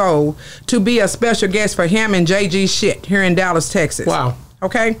 55 years old to be a special guest for him and JG Shit here in Dallas, Texas. Wow.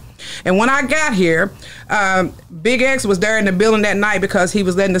 Okay, and when I got here, Big X was there in the building that night because he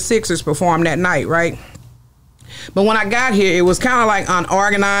was letting the Sixers perform that night, right? But when I got here, it was kind of like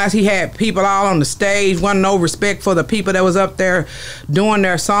unorganized. He had people all on the stage. Wasn't no respect for the people that was up there doing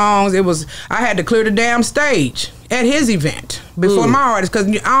their songs. I had to clear the damn stage at his event before my artist, because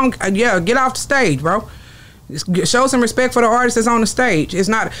get off the stage, bro. Show some respect for the artist that's on the stage. It's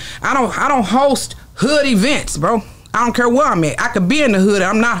not. I don't host hood events, bro. I don't care where I'm at. I could be in the hood.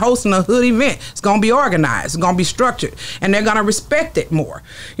 I'm not hosting a hood event. It's going to be organized. It's going to be structured. And they're going to respect it more.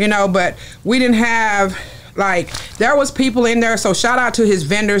 You know, but we didn't have, like, there was people in there. So shout out to his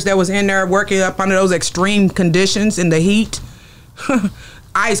vendors that was in there working up under those extreme conditions in the heat.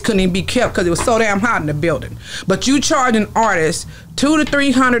 Ice couldn't even be kept because it was so damn hot in the building. But you charge an artist $200 to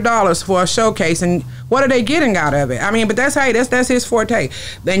 $300 for a showcase, and what are they getting out of it? I mean, but that's his forte.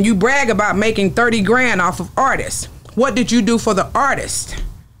 Then you brag about making 30 grand off of artists. What did you do for the artist?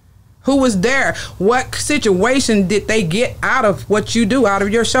 Who was there? What situation did they get out of what you do, out of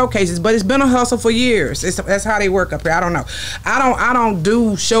your showcases? But it's been a hustle for years. That's how they work up here. I don't know. I don't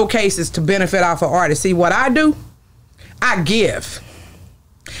do showcases to benefit off of artists. See, what I do, I give.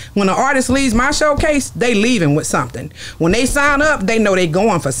 When an artist leaves my showcase, they leaving with something. When they sign up, they know they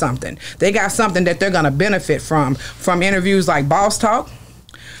going for something. They got something that they're gonna benefit from interviews like Boss Talk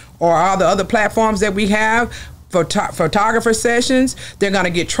or all the other platforms that we have. Photographer sessions, they're gonna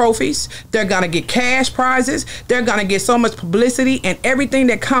get trophies, they're gonna get cash prizes, they're gonna get so much publicity and everything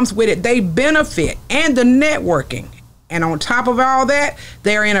that comes with it. They benefit, and the networking. And on top of all that,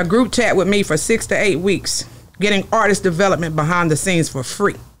 they're in a group chat with me for 6 to 8 weeks, getting artist development behind the scenes for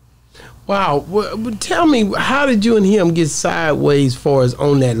free. Wow. Well, tell me, how did you and him get sideways for us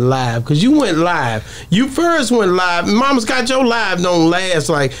on that live? Because you went live. You first went live. Mama Scott, your live don't last.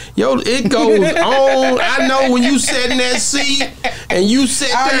 Like, it goes on. I know when you sat in that seat and you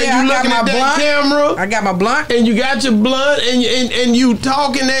sat there and you looking at that camera. I got my blunt. And you got your blunt and you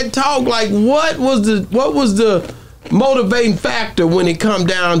talking that talk. Like, what was the motivating factor when it come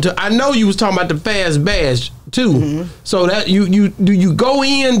down to, I know you was talking about the fast bash too. So that do you go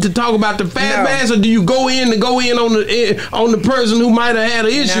in to talk about the fast bash, or do you go in on the person who might have had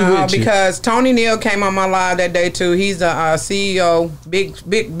an issue with you? Because Tony Neal came on my live that day too. He's a CEO,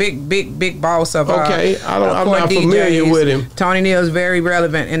 big boss of I'm not DJs. familiar with him. Tony Neal is very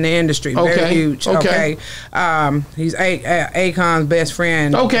relevant in the industry, very huge. Okay. He's Akon's best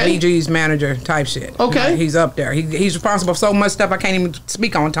friend, BG's manager type shit. Okay. He's up there. He's responsible for so much stuff I can't even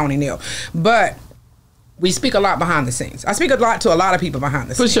speak on Tony Neal. But we speak a lot behind the scenes. I speak a lot to a lot of people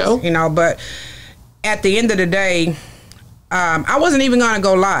behind the scenes. For sure. You know, but at the end of the day, I wasn't even going to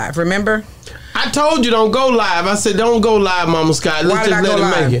go live, remember? I told you don't go live. I said don't go live, Mama Scott. Let's just let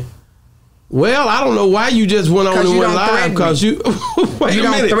it make it. Well, I don't know why you just went on and went live, because you wait you a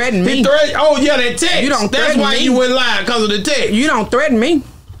don't minute. Threaten me. Oh yeah, that text. You don't That's why you went live, because of the text. You don't threaten me.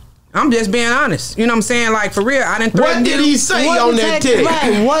 I'm just being honest. You know what I'm saying? Like, for real, I didn't threaten you. What did he say on that text?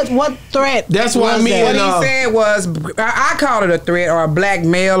 Right. What threat? That's what I mean. What he said was, I called it a threat or a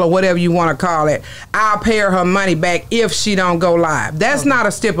blackmail or whatever you want to call it. I'll pay her money back if she don't go live. That's not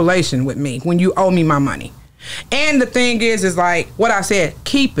a stipulation with me when you owe me my money. And the thing is like what I said,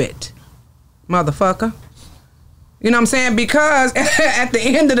 keep it, motherfucker. You know what I'm saying? Because at the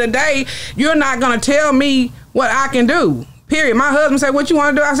end of the day, you're not going to tell me what I can do. Period. My husband said, what you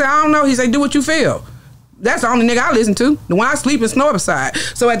want to do? I said, I don't know. He said, do what you feel. That's the only nigga I listen to. The one I sleep and snore beside.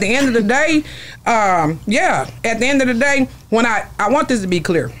 So at the end of the day, at the end of the day, when I want this to be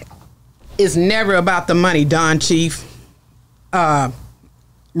clear, it's never about the money, Don Chief,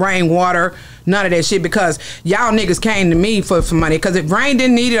 Rainwater, none of that shit, because y'all niggas came to me for money. Because if Rain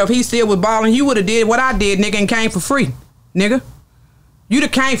didn't need it, or if he still was balling, you would have did what I did, nigga, and came for free, nigga. You'd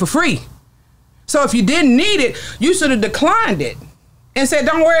have came for free. So if you didn't need it, you should have declined it and said,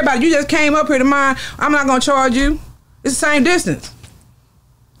 don't worry about it. You just came up here to mine. I'm not going to charge you. It's the same distance.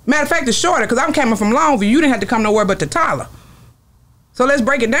 Matter of fact, it's shorter because I'm coming from Longview. You didn't have to come nowhere but to Tyler. So let's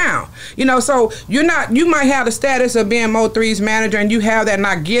break it down. You know, so you might have the status of being Mo3's manager, and you have that, and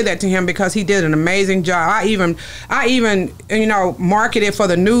I give that to him because he did an amazing job. I even you know, marketed for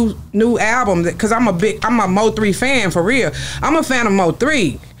the new album because I'm a Mo3 fan for real. I'm a fan of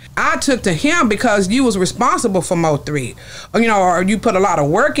Mo3. I took to him because you was responsible for Mo3, you know, or you put a lot of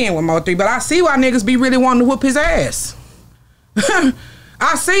work in with Mo3. But I see why niggas be really wanting to whoop his ass.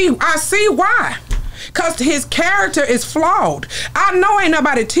 I see why. Cause his character is flawed. I know ain't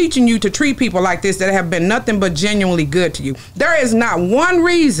nobody teaching you to treat people like this that have been nothing but genuinely good to you. There is not one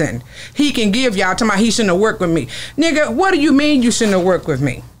reason he can give y'all to my he shouldn't have worked with me. Nigga, what do you mean you shouldn't have worked with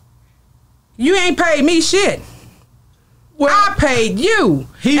me? You ain't paid me shit. I paid you.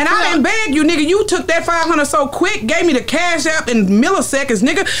 And I didn't beg you, nigga. You took that 500 so quick, gave me the cash app in milliseconds,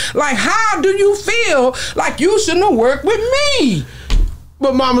 nigga. Like, how do you feel like you shouldn't have worked with me?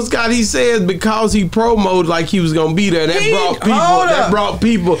 But Mama Scott, he says because he promoted like he was gonna be there, that brought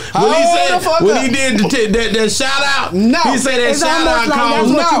people. When he did that shout out, he said that shout out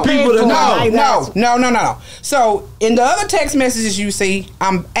caused people to know. No. So in the other text messages you see,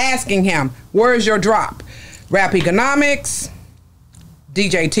 I'm asking him, where's your drop? Rap Economics,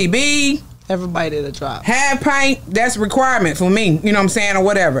 DJ TB. Everybody did a drop. Half pint, that's a requirement for me, you know what I'm saying, or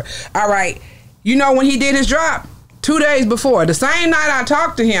whatever. All right. You know when he did his drop? 2 days before. The same night I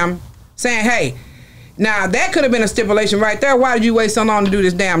talked to him saying, hey, now that could have been a stipulation right there. Why did you wait so long to do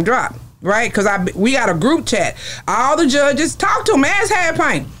this damn drop? Right? Because we got a group chat. All the judges, talk to him. Ask Half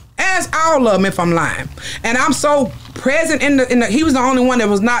Pint. Ask all of them if I'm lying. And I'm so present in the he was the only one that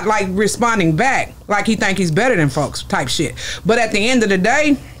was not like responding back like he think he's better than folks type shit. But at the end of the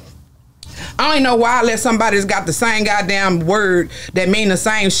day, I don't even know why I let somebody that's got the same goddamn word that mean the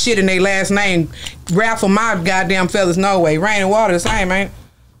same shit in their last name raffle my goddamn feathers no way. Rainwater the same, man.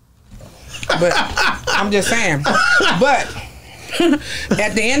 But I'm just saying. But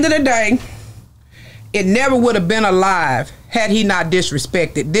at the end of the day, it never would have been alive had he not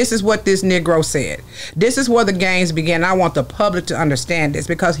disrespected. This is what this Negro said. This is where the games began. I want the public to understand this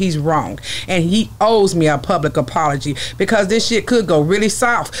because he's wrong. And he owes me a public apology because this shit could go really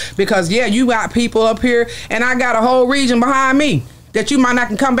south. Because, yeah, you got people up here and I got a whole region behind me that you might not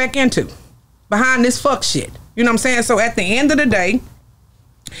can come back into. Behind this fuck shit. You know what I'm saying? So at the end of the day,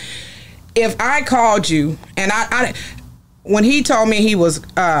 if I called you and I when he told me he was,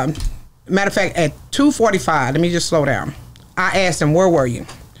 matter of fact, at 2:45, let me just slow down. I asked him, where were you?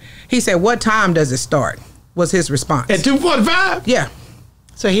 He said, what time does it start? Was his response. At 2:45? Yeah.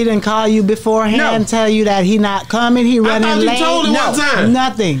 So he didn't call you beforehand, tell you that he not coming, he running late? I thought you told him what time.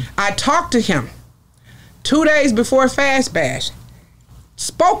 Nothing. I talked to him 2 days before Fast Bash.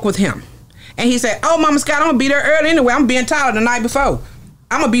 Spoke with him. And he said, oh, Mama Scott, I'm going to be there early anyway. I'm being tired the night before.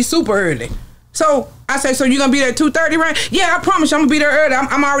 I'm going to be super early. So I said, so you going to be there at 2:30, right? Yeah, I promise you I'm going to be there early.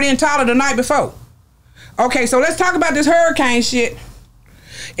 I'm already in Tyler the night before. Okay, so let's talk about this hurricane shit.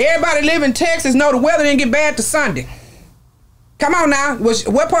 Everybody live in Texas know the weather didn't get bad to Sunday. Come on now.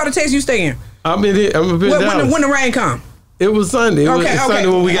 What part of Texas you stay in? I'm in Dallas. When the rain come? It was Sunday. It was Sunday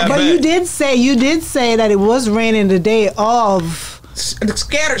when we got back. But you did say that it was raining the day of.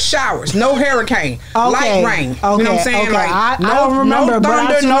 Scattered showers, no hurricane, light rain. Okay, you know what I'm saying? Okay. Like I don't remember, no thunder,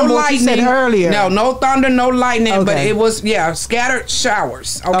 but I no what lightning. You said earlier. No thunder, no lightning, okay. but it was scattered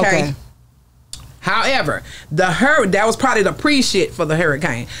showers. Okay. However, that was probably the pre-shit for the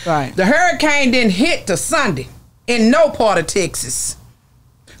hurricane. Right. The hurricane didn't hit till Sunday in no part of Texas.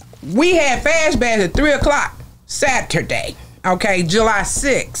 We had Fast Bash at 3 o'clock Saturday. Okay, July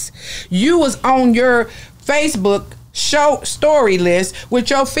 6th. You was on your Facebook show story list with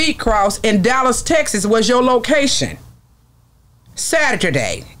your feet crossed in Dallas, Texas was your location.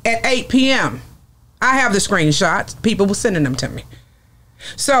 Saturday at 8 p.m. I have the screenshots. People were sending them to me.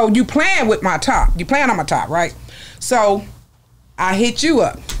 So you playing with my top. You playing on my top, right? So I hit you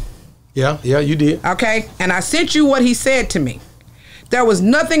up. Yeah, you did. Okay, and I sent you what he said to me. There was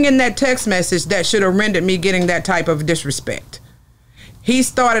nothing in that text message that should have rendered me getting that type of disrespect. He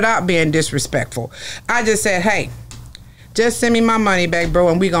started out being disrespectful. I just said, hey, just send me my money back, bro,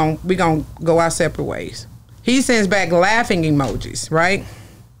 and we gon' go our separate ways. He sends back laughing emojis, right?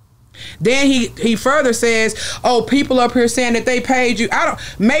 Then he further says, oh, people up here saying that they paid you.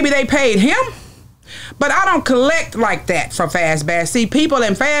 Maybe they paid him, but I don't collect like that for Fast Bash. See, people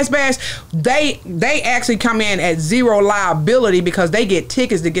in Fast Bash, they actually come in at zero liability because they get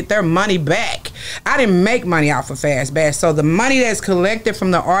tickets to get their money back. I didn't make money off of Fast Bash, so the money that's collected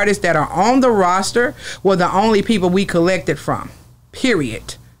from the artists that are on the roster were the only people we collected from,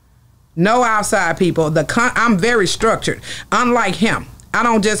 period. No outside people. I'm very structured, unlike him. I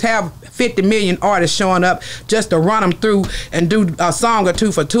don't just have 50 million artists showing up just to run them through and do a song or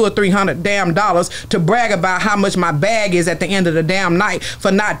two for $200 or $300 damn to brag about how much my bag is at the end of the damn night for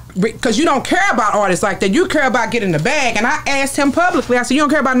not, because you don't care about artists like that. You care about getting the bag. And I asked him publicly, I said, you don't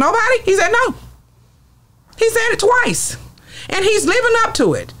care about nobody? He said, no. He said it twice. And he's living up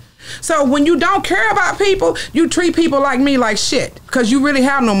to it. So when you don't care about people, you treat people like me like shit because you really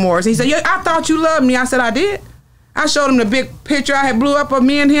have no more. So he said, yeah, I thought you loved me. I said, I did. I showed him the big picture I had blew up of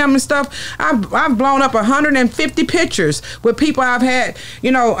me and him and stuff. I've blown up 150 pictures with people I've had,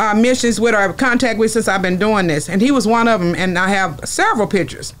 missions with or contact with since I've been doing this. And he was one of them, and I have several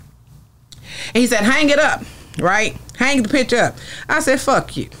pictures. And he said, hang it up, right? Hang the picture up. I said,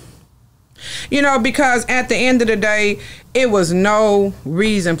 fuck you. You know, because at the end of the day, it was no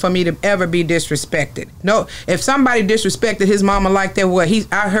reason for me to ever be disrespected. No, if somebody disrespected his mama like that,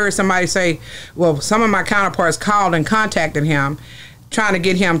 I heard somebody say, well, some of my counterparts called and contacted him, trying to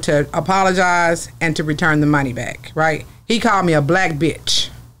get him to apologize and to return the money back, right? He called me a black bitch.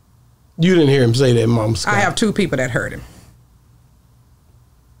 You didn't hear him say that, Mama Scott. I have 2 people that heard him.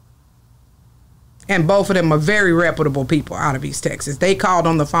 And both of them are very reputable people out of East Texas. They called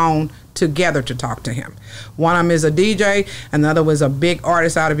on the phone together to talk to him. One of them is a DJ, another was a big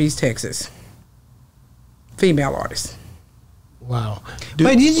artist out of East Texas. Female artist. Wow.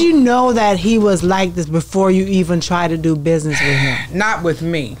 But did you know that he was like this before you even tried to do business with him? Not with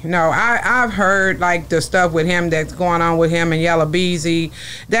me. No, I've heard like the stuff with him that's going on with him and Yellow Beezy.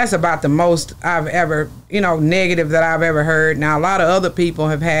 That's about the most I've ever, negative that I've ever heard. Now, a lot of other people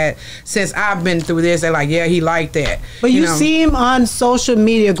have had, since I've been through this, they're like, yeah, he liked that. But you see him on social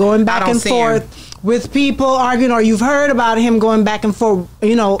media going back and forth with people arguing, or you've heard about him going back and forth,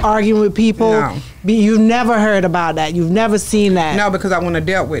 arguing with people. No. You've never heard about that. You've never seen that. No, because I wouldn't have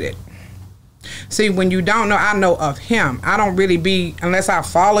dealt with it. See, when you don't know, I know of him. I don't really be, unless I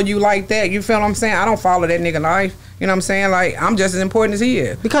follow you like that, you feel what I'm saying? I don't follow that nigga life. You know what I'm saying? Like, I'm just as important as he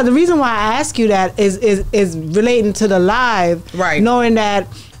is. Because the reason why I ask you that is relating to the live. Right. Knowing that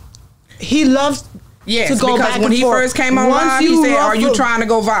he loves yes, to go back and forth. Because when he first came on live, he said, are you trying to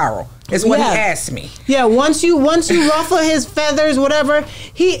go viral? It's what he asked me. Yeah, once you ruffle his feathers, whatever,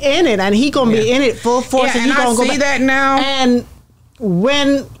 he in it, and he gonna be in it full force. Yeah, and I see that now. And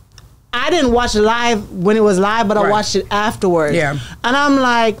when I didn't watch it live when it was live, but I watched it afterwards. Yeah, and I'm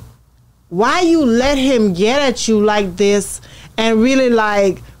like, why you let him get at you like this and really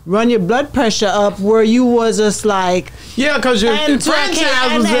like run your blood pressure up where you was just like, yeah, because your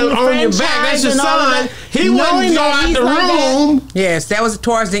franchise was on your back. That's your son. He wouldn't go out the room. Yes, that was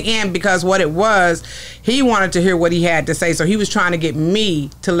towards the end, because what it was, he wanted to hear what he had to say, so he was trying to get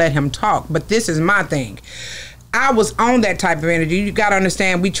me to let him talk. But this is my thing. I was on that type of energy. You got to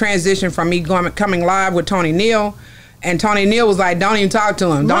understand, we transitioned from me coming live with Tony Neal. And Tony Neal was like, don't even talk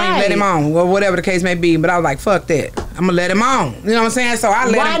to him. Don't even let him on. Or whatever the case may be. But I was like, fuck that. I'm going to let him on. You know what I'm saying? So I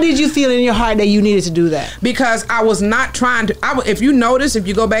let him. Why did you feel in your heart that you needed to do that? Because I was not trying to. If you notice, if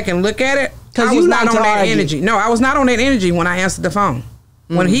you go back and look at it, I was not on that energy. No, I was not on that energy when I answered the phone.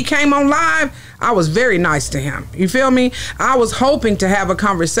 When he came on live, I was very nice to him. You feel me? I was hoping to have a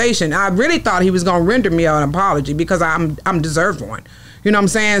conversation. I really thought he was going to render me an apology, because I'm deserved one. You know what I'm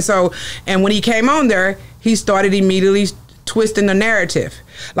saying? So, and when he came on there, he started immediately twisting the narrative,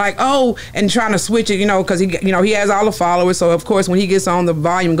 like, oh, and trying to switch it, because he has all the followers. So of course, when he gets on, the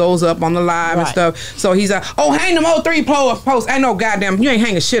volume goes up on the live and stuff. So he's like, oh, hang them 03 posts. I know, goddamn, you ain't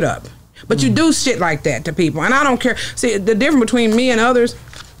hanging shit up. But you do shit like that to people, and I don't care. See, the difference between me and others,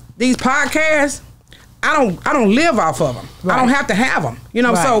 these podcasts, I don't live off of them. I don't have to have them.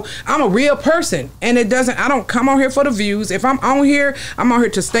 So I'm a real person, and I don't come on here for the views. If I'm on here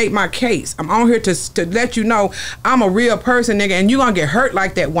to state my case. I'm on here to let you know I'm a real person, nigga, and you're gonna get hurt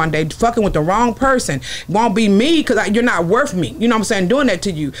like that one day, fucking with the wrong person. It won't be me, because you're not worth me. You know what I'm saying? Doing that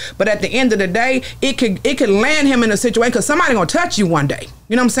to you. But at the end of the day, it could land him in a situation, because somebody gonna touch you one day.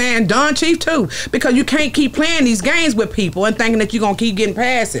 You know what I'm saying? Don Chief too. Because you can't keep playing these games with people and thinking that you're gonna keep getting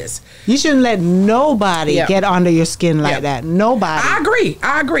passes. You shouldn't let nobody get under your skin like that. Nobody.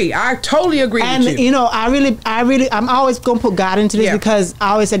 I agree. I totally agree with you. And I'm always gonna put God into this, because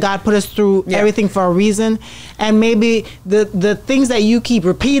I always say God put us through everything for a reason. And maybe the things that you keep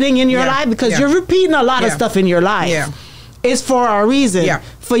repeating in your life, because you're repeating a lot of stuff in your life. Yeah. It's for a reason,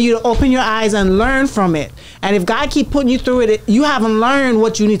 for you to open your eyes and learn from it. And if God keep putting you through it, you haven't learned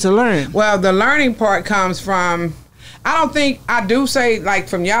what you need to learn. Well, the learning part comes from, I do say, like,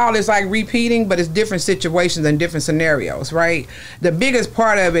 from y'all, it's like repeating, but it's different situations and different scenarios, right? The biggest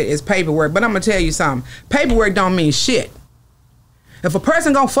part of it is paperwork. But I'm going to tell you something. Paperwork don't mean shit. If a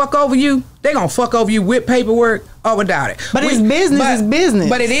person gonna fuck over you, they gonna fuck over you with paperwork or without it. But it's business. It's business.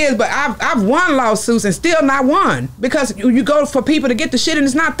 But it is. But I've won lawsuits and still not won, because you go for people to get the shit and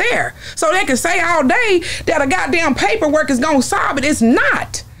it's not there. So they can say all day that a goddamn paperwork is gonna solve it. It's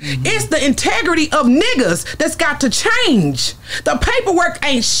not. It's the integrity of niggas that's got to change. The paperwork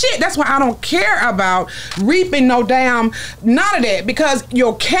ain't shit. That's why I don't care about reaping no damn none of that, because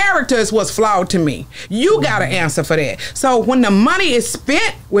your character is what's flawed to me. You got to answer for that. So when the money is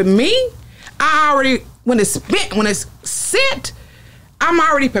spent with me, when it's sent, I'm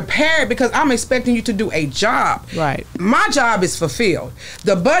already prepared, because I'm expecting you to do a job. Right. My job is fulfilled.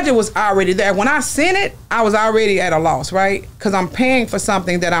 The budget was already there. When I sent it, I was already at a loss, right? Because I'm paying for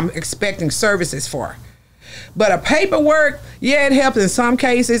something that I'm expecting services for. But a paperwork, yeah, it helps in some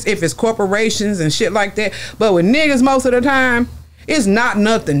cases if it's corporations and shit like that. But with niggas most of the time, it's not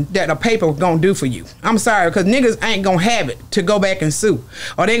nothing that a paper gonna do for you. I'm sorry, because niggas ain't gonna have it to go back and sue.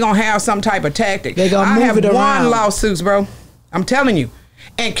 Or they gonna have some type of tactic. They gonna move it around. I have won lawsuits, bro. I'm telling you.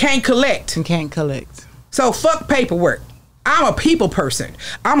 And can't collect. And can't collect. So fuck paperwork. I'm a people person.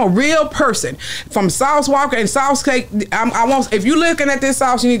 I'm a real person. From Sauce Walker and Sauce Cake, I want. If you looking at this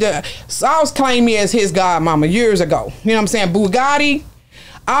Sauce, you need to. Sauce claimed me as his godmama years ago. You know what I'm saying? Bugatti,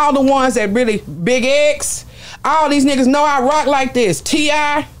 all the ones that really Big X. All these niggas know I rock like this.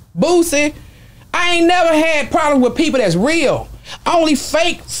 T.I., Boosie. I ain't never had problems with people that's real. Only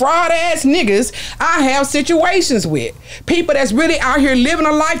fake, fraud ass niggas I have situations with. People that's really out here living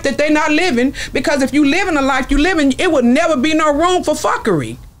a life that they not living. Because if you living a life you living, it would never be no room for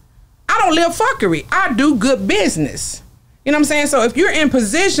fuckery. I don't live fuckery. I do good business. You know what I'm saying? So if you're in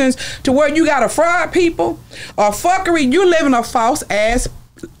positions to where you gotta fraud people or fuckery, you're living a false ass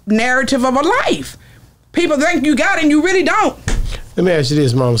narrative of a life. People think you got it and you really don't. Let me ask you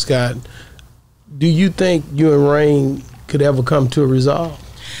this, Mama Scott. Do you think you and Rain could ever come to a resolve?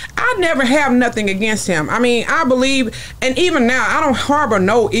 I never have nothing against him. I mean, I believe, and even now, I don't harbor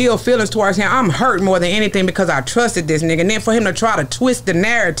no ill feelings towards him. I'm hurt more than anything because I trusted this nigga. And then for him to try to twist the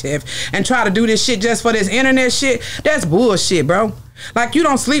narrative and try to do this shit just for this internet shit, that's bullshit, bro. Like, you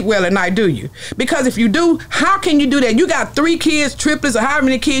don't sleep well at night, do you? Because if you do, how can you do that? You got 3 kids, triplets, or however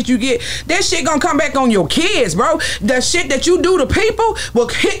many kids you get. That shit gonna come back on your kids, bro. The shit that you do to people will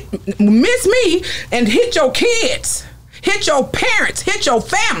miss me and hit your kids. Hit your parents, hit your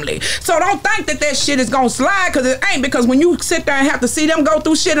family. So don't think that shit is gonna slide, because it ain't. Because when you sit there and have to see them go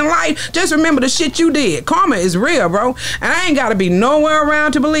through shit in life, just remember the shit you did. Karma is real, bro. And I ain't gotta be nowhere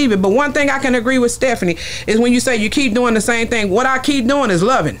around to believe it. But one thing I can agree with Stephanie is when you say you keep doing the same thing, what I keep doing is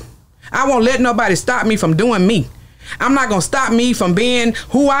loving. I won't let nobody stop me from doing me. I'm not gonna stop me from being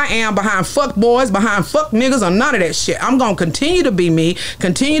who I am behind fuck boys, behind fuck niggas, or none of that shit. I'm gonna continue to be me,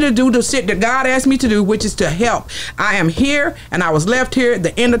 continue to do the shit that God asked me to do, which is to help. I am here, and I was left here at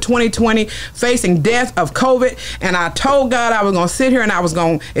the end of 2020 facing death of COVID, and I told God I was gonna sit here and I was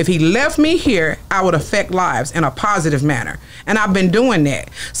gonna, if he left me here, I would affect lives in a positive manner. And I've been doing that.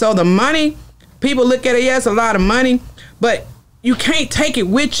 So the money, people look at it, yes, a lot of money, but you can't take it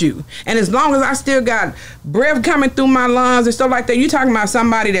with you. And as long as I still got breath coming through my lungs and stuff like that, you talking about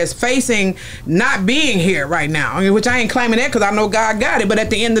somebody that's facing not being here right now. I mean, which I ain't claiming that because I know God got it. But at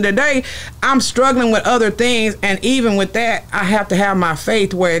the end of the day, I'm struggling with other things. And even with that, I have to have my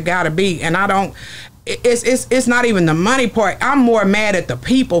faith where it gotta be. And I don't, it's not even the money part. I'm more mad at the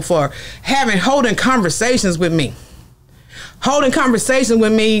people for holding conversations with me. Holding conversations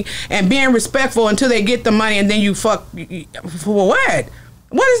with me and being respectful until they get the money, and then you fuck for what?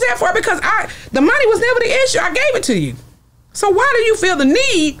 What is that for? Because the money was never the issue. I gave it to you. So why do you feel the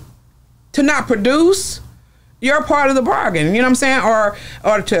need to not produce your part of the bargain? You know what I'm saying?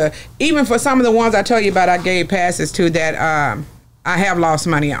 Or to, even for some of the ones I tell you about, I gave passes to that I have lost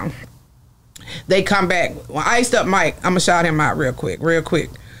money on. They come back. Well, Iced Up Mike, I'm gonna shout him out real quick.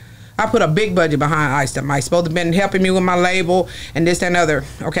 I put a big budget behind Iced Up Mike. Supposed to have been helping me with my label and this, that, and other.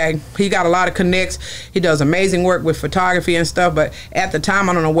 Okay, he got a lot of connects. He does amazing work with photography and stuff. But at the time,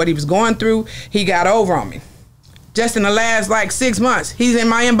 I don't know what he was going through. He got over on me. Just in the last like 6 months, he's in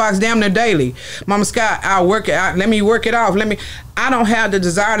my inbox damn near daily. Mama Scott, I'll work it out. Let me work it off. I don't have the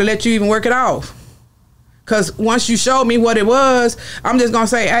desire to let you even work it off. Because once you showed me what it was, I'm just going to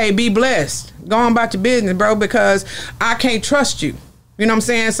say, hey, be blessed. Go on about your business, bro, because I can't trust you. You know what I'm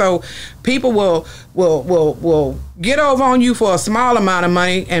saying? So people will get over on you for a small amount of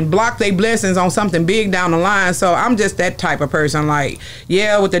money and block their blessings on something big down the line. So I'm just that type of person. Like,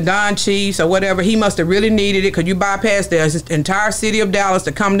 yeah, with the Don Chiefs or whatever, he must have really needed it because you bypassed the entire city of Dallas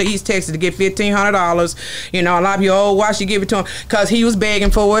to come to East Texas to get $1,500. You know, a lot of you, oh, why should you give it to him? Because he was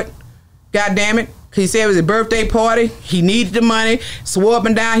begging for it. God damn it. He said it was his birthday party. He needed the money. Swore up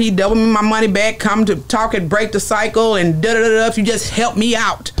and down he doubled me my money back. Come to talk and break the cycle and da-da-da-da if you just help me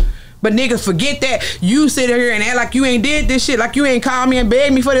out. But niggas forget that. You sit here and act like you ain't did this shit, like you ain't called me and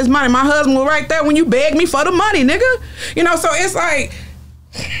begged me for this money. My husband was right there when you begged me for the money, nigga. You know, so it's like...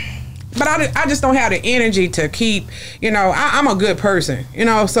 But I just don't have the energy to keep, you know, I'm a good person, you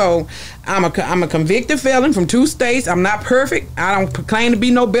know, so I'm a convicted felon from 2 states. I'm not perfect. I don't claim to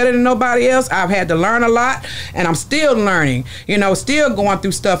be no better than nobody else. I've had to learn a lot, and I'm still learning, you know, still going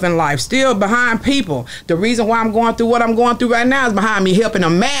through stuff in life, still behind people. The reason why I'm going through what I'm going through right now is behind me helping a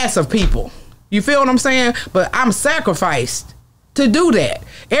mass of people. You feel what I'm saying? But I'm sacrificed. to do that.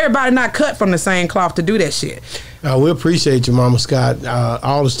 Everybody not cut from the same cloth to do that shit. We appreciate you, Mama Scott.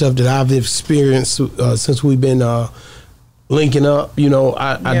 All the stuff that I've experienced since we've been linking up, you know,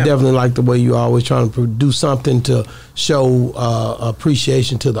 I definitely like the way you always trying to do something to show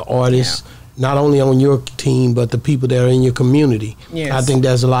appreciation to the artists, not only on your team, but the people that are in your community. Yes. I think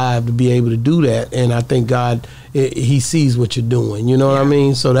that's live to be able to do that, and I think God, He sees what you're doing. You know what I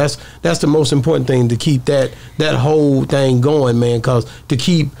mean? So that's the most important thing, to keep that whole thing going, man, because to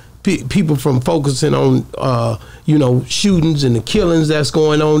keep people from focusing on you know, shootings and the killings that's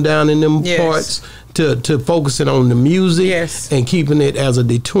going on down in them parts, to focusing on the music and keeping it as a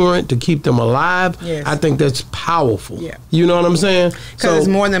deterrent to keep them alive. I think that's powerful. You know what I'm saying? Because it's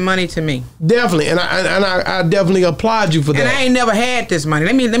more than money to me. Definitely, and I definitely applaud you for that. And I ain't never had this money.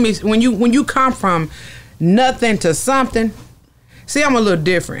 Let me when you come from nothing to something, see, I'm a little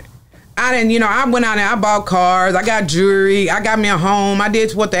different. I didn't, you know, I went out there, I bought cars, I got jewelry, I got me a home, I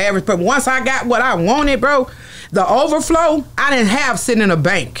did what the average, but once I got what I wanted, bro, the overflow, I didn't have sitting in a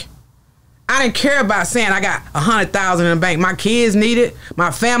bank. I didn't care about saying I got 100,000 in the bank. My kids need it,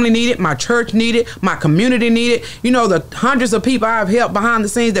 my family need it, my church need it, my community need it. You know, the hundreds of people I've helped behind the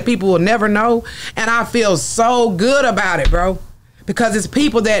scenes that people will never know, and I feel so good about it, bro, because it's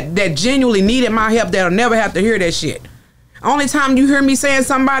people that genuinely needed my help that'll never have to hear that shit. Only time you hear me saying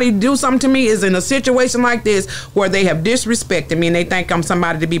somebody do something to me is in a situation like this where they have disrespected me and they think I'm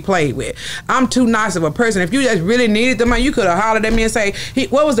somebody to be played with. I'm too nice of a person. If you just really needed the money, you could have hollered at me and say,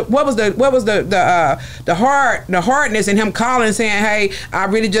 what was the hardness in him calling and saying, hey, I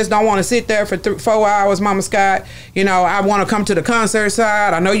really just don't want to sit there for 4 hours, Mama Scott. You know, I want to come to the concert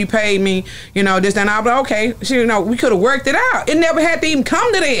side. I know you paid me. You know, this and that. But okay, you know, we could have worked it out. It never had to even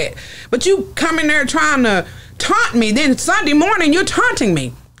come to that. But you come in there trying to taunt me, then Sunday morning you're taunting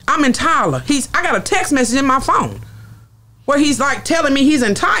me. I'm in Tyler. I got a text message in my phone where he's like telling me he's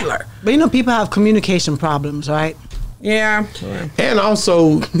in Tyler. But you know, people have communication problems, right? Yeah. And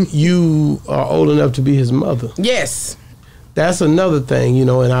also, you are old enough to be his mother. Yes. That's another thing, you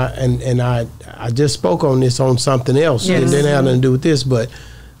know, and I just spoke on this on something else. Yes. It didn't have nothing to do with this, but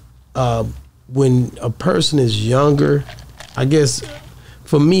when a person is younger, I guess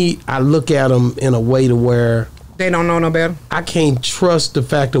for me, I look at them in a way to where they don't know no better. I can't trust the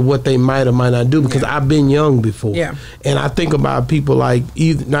fact of what they might or might not do, because I've been young before. Yeah. And I think about people like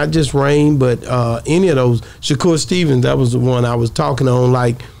either not just Rain, but any of those. Shakur Stevens, that was the one I was talking on.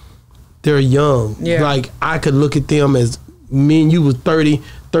 Like, they're young. Yeah. Like, I could look at them as me and you was 30,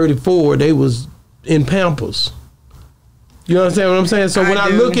 34. They was in Pampers. You understand what I'm saying? So when I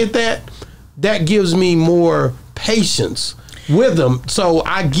look at that, that gives me more patience with them. So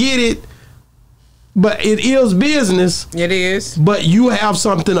I get it, but it is business. It is. But you have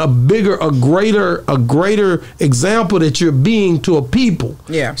something, a bigger, a greater example that you're being to a people.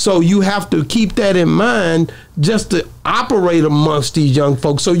 Yeah. So you have to keep that in mind just to operate amongst these young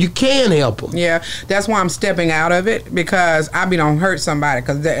folks so you can help them. Yeah, that's why I'm stepping out of it, because I be don't hurt somebody,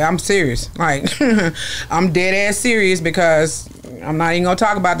 because I'm serious. Like, I'm dead ass serious, because I'm not even gonna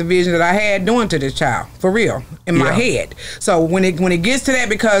talk about the vision that I had doing to this child, for real, in my head. So when it gets to that,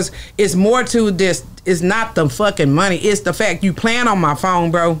 because it's more to this, it's not the fucking money, it's the fact you playing on my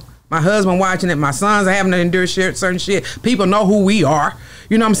phone, bro. My husband watching it, my sons are having to endure certain shit. People know who we are.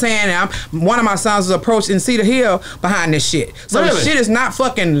 You know what I'm saying? One of my sons was approached in Cedar Hill behind this shit. So the shit is not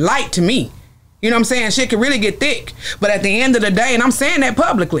fucking light to me. You know what I'm saying? Shit can really get thick. But at the end of the day, and I'm saying that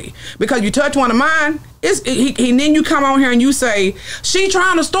publicly, because you touch one of mine, and then you come on here and you say, she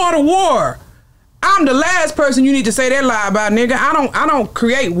trying to start a war. I'm the last person you need to say that lie about, nigga. I don't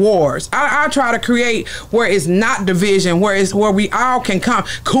create wars. I try to create where it's not division, where we all can come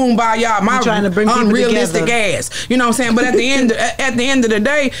kumbaya. My trying to bring unrealistic ass. You know what I'm saying? But at the end of the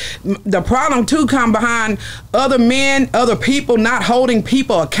day, the problem too come behind other men, other people not holding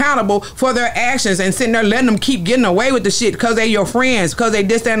people accountable for their actions and sitting there letting them keep getting away with the shit because they your friends, because they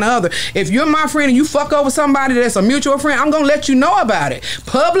this, that, and the other. If you're my friend and you fuck over somebody that's a mutual friend, I'm gonna let you know about it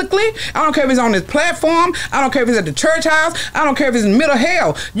publicly. I don't care if it's on this platform, I don't care if it's at the church house, I don't care if it's in the middle of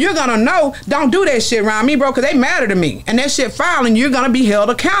hell. You're gonna know, don't do that shit around me, bro, because they matter to me. And that shit foul, and you're gonna be held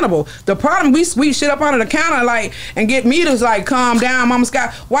accountable. The problem, we sweep shit up under the counter like and get me to like calm down, Mama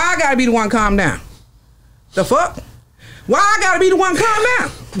Scott. Why I gotta be the one calm down? The fuck? Why I gotta be the one calm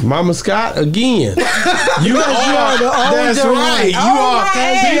down? Mama Scott again. You are the older. That's right. You are.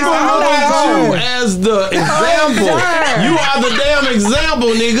 People look at you as the example. You are the damn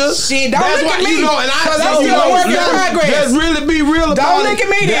example, nigga. Shit, don't look at me. You know, and I tell you, just really be real about it. Don't look at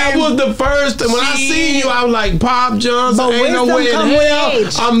me. That was the first. When I seen you, I was like, Pop Johnson, ain't no way in hell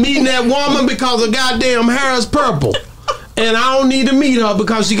I'm meeting that woman because her goddamn hair is purple. and I don't need to meet her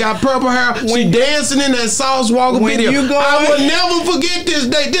because she got purple hair. She dancing in that Sauce Walker video. I will never forget this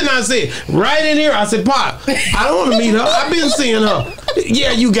day. Then I said, right in here, I said, Pop, I don't want to meet her. I've been seeing her.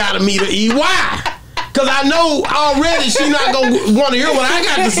 Yeah, you got to meet her, E. Why? Because I know already she's not going to want to hear what I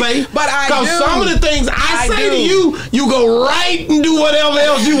got to say. But I do. Because some of the things I say to you, you go right and do whatever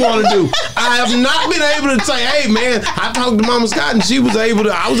else you want to do. I have not been able to say, hey, man, I talked to Mama Scott and I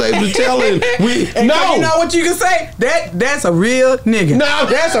was able to tell her. No. You know what you can say? That's a real nigga. No.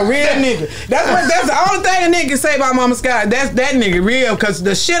 That's a real nigga. That's the only thing a nigga can say about Mama Scott. That nigga real. Because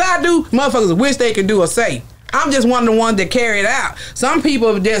the shit I do, motherfuckers wish they could do or say. I'm just one of the ones that carry it out. Some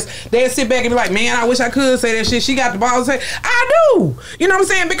people they'll sit back and be like, man, I wish I could say that shit. She got the balls to say, I do. You know what I'm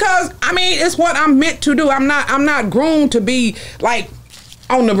saying? Because I mean, it's what I'm meant to do. I'm not groomed to be like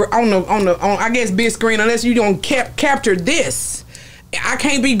on I guess big screen unless you don't capture this. I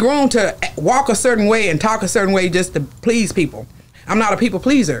can't be groomed to walk a certain way and talk a certain way just to please people. I'm not a people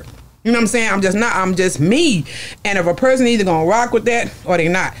pleaser. You know what I'm saying? I'm just not. I'm just me. And if a person either gonna rock with that or they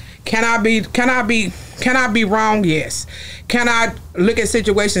not. Can I be wrong? Yes. Can I look at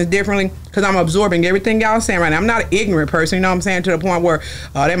situations differently? Because I'm absorbing everything y'all saying right now. I'm not an ignorant person, you know what I'm saying, to the point where,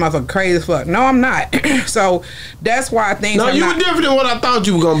 oh, that motherfucker crazy as fuck. No, I'm not. So that's why things No, you were different than what I thought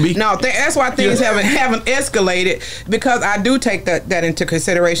you were going to be. No, that's why things haven't escalated, because I do take that into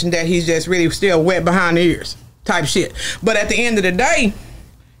consideration, that he's just really still wet behind the ears type shit. But at the end of the day,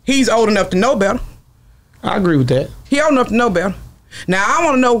 he's old enough to know better. I agree with that. He old enough to know better. Now I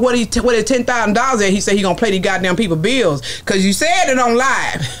want to know what his $10,000 at. He said he gonna pay these goddamn people bills, because you said it on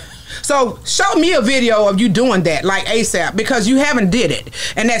live. So show me a video of you doing that like ASAP, because you haven't did it,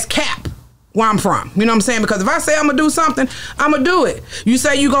 and that's cap where I'm from. You know what I'm saying? Because if I say I'm gonna do something, I'm gonna do it. You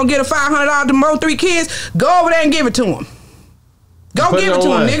say you gonna get a $500 to mow 3 kids, go over there and give it to him. Go give it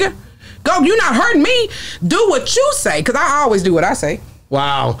to him, nigga. Go. You not hurting me. Do what you say, because I always do what I say.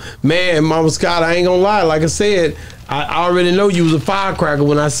 Wow, man, Mama Scott, I ain't gonna lie. Like I said, I already know you was a firecracker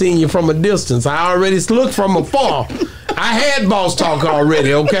when I seen you from a distance. I already looked from afar. I had boss talk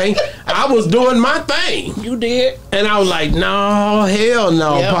already, okay? I was doing my thing. You did. And I was like, no, hell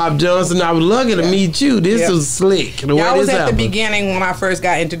no, yep. Pop Johnson. I was lucky to meet you. This is slick. The way I was this at happened. The beginning when I first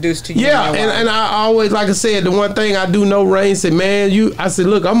got introduced to you. Yeah, and I always, like I said, the one thing I do know, Rain said, man, I said,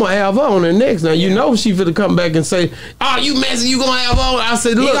 look, I'm going to have her on her next. Now, you know she finna come back and say, oh, you messing, you going to have her on? I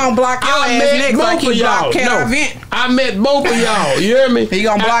said, look, he going to block your ass next like he blocked Cat I met both of y'all. You hear me? He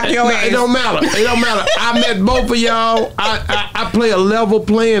going to block your ass. It don't matter. It don't matter. I met both of y'all. I play a level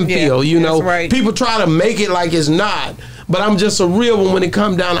playing field, you know. Right. People try to make it like it's not. But I'm just a real one when it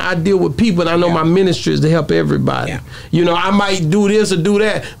comes down. I deal with people, and I know my ministry is to help everybody. Yeah. You know, I might do this or do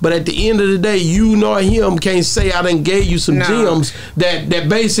that, but at the end of the day, you nor him can't say I done gave you some gems that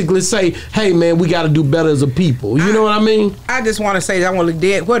basically say, hey, man, we got to do better as a people. You know what I mean? I just want to say, I want to look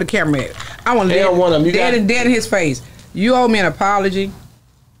dead. Where the camera at? I want to look dead in his face. You owe me an apology.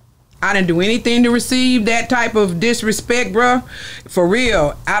 I didn't do anything to receive that type of disrespect, bruh. For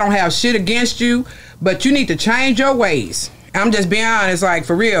real, I don't have shit against you, but you need to change your ways. I'm just being honest, like,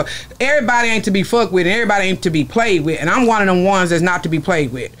 for real. Everybody ain't to be fucked with, and everybody ain't to be played with, and I'm one of them ones that's not to be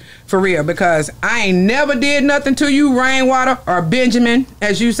played with, for real, because I ain't never did nothing to you, Rainwater, or Benjamin,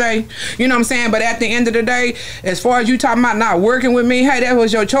 as you say. You know what I'm saying? But at the end of the day, as far as you talking about not working with me, hey, that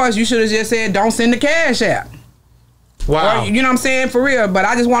was your choice. You should have just said, don't send the cash out. Wow. Or, you know what I'm saying? For real. But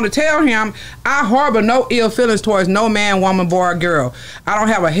I just want to tell him, I harbor no ill feelings towards no man, woman, boy, or girl. I don't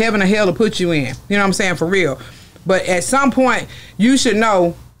have a heaven or hell to put you in. You know what I'm saying? For real. But at some point, you should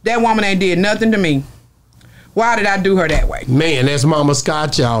know that woman ain't did nothing to me. Why did I do her that way? Man, that's Mama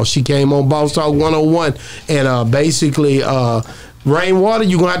Scott, y'all. She came on Boss Talk 101 and basically Rainwater,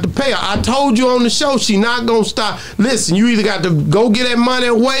 you're going to have to pay her. I told you on the show, she not going to stop. Listen, you either got to go get that money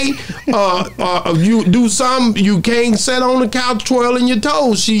away or you do something. You can't sit on the couch twirling your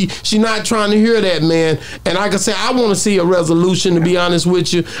toes. She not trying to hear that, man. And like I said, I want to see a resolution, to be honest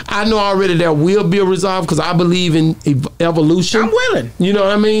with you. I know already there will be a resolve because I believe in evolution. I'm willing. You know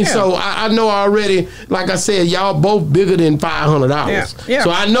what I mean? Yeah. So I know already, like I said, y'all both bigger than $500. Yeah. So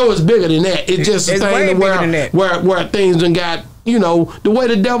I know it's bigger than that. It's just a thing where things done got, you know, the way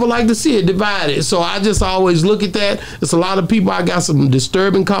the devil like to see it divided. So I just always look at that. It's a lot of people, I got some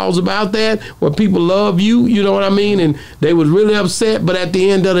disturbing calls about that, where people love you, you know what I mean, and they was really upset, but at the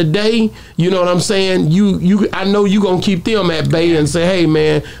end of the day, you know what I'm saying, I know you gonna keep them at bay and say, hey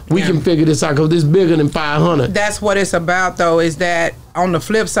man, we can figure this out because this bigger than 500. That's what it's about, though, is that on the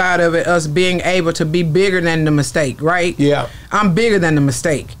flip side of it, us being able to be bigger than the mistake, right? Yeah. I'm bigger than the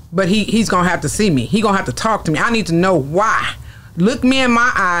mistake, but he's gonna have to see me. He gonna have to talk to me. I need to know why. look me in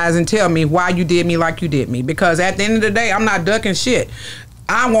my eyes and tell me why you did me like you did me. Because at the end of the day, I'm not ducking shit.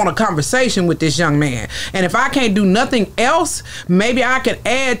 I want a conversation with this young man. And if I can't do nothing else, maybe I can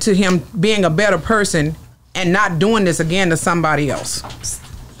add to him being a better person and not doing this again to somebody else.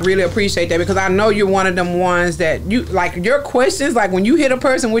 Really appreciate that, because I know you're one of them ones that you like your questions, like when you hit a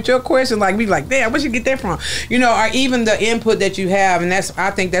person with your question, like be like, damn, where'd you get that from? You know, or even the input that you have. And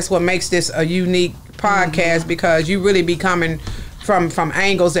I think that's what makes this a unique podcast, because you really be coming from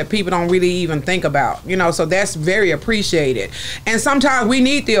angles that people don't really even think about, you know, so that's very appreciated. And sometimes we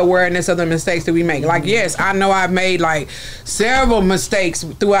need the awareness of the mistakes that we make. Like, yes, I know I've made like several mistakes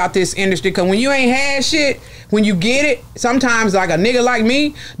throughout this industry, because when you ain't had shit, when you get it, sometimes like a nigga like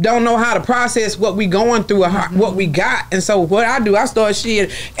me don't know how to process what we going through or what we got. And so what I do, I start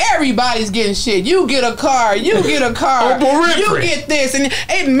shit. Everybody's getting shit. You get a car, you get a car, you get this. And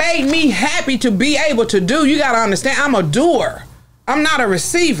it made me happy to be able to do. You got to understand, I'm a doer. I'm not a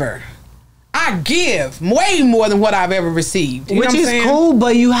receiver. I give way more than what I've ever received. Which is cool,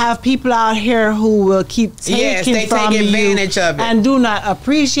 but you have people out here who will keep taking from you advantage of it and do not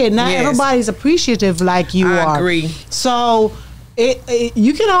appreciate. Not everybody's appreciative like you are. I agree. So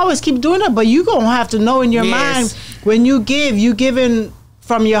you can always keep doing it, but you're going to have to know in your mind, when you give, you giving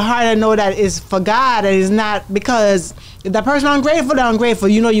from your heart and know that it's for God, and it's not because if that person ungrateful, they're ungrateful.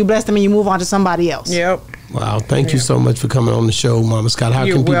 You know you bless them and you move on to somebody else. Yep. Wow, thank you so much for coming on the show, Mama Scott. How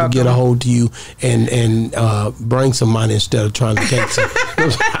can people get a hold of you and bring some money instead of trying to take some?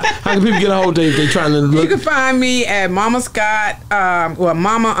 How can people get a hold of you if they're trying to look? You can find me at Mama Scott,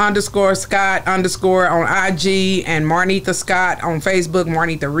 Mama_Scott_ on IG, and Marnitha Scott on Facebook,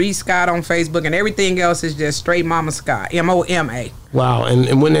 Marnitha Reese Scott on Facebook, and everything else is just straight Mama Scott, MOMA. Wow,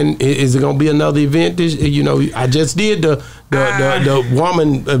 and when is it gonna be another event? You know, I just did the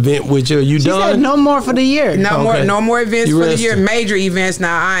woman event with you. You done? Said no more for the year. No more events for the year. Major events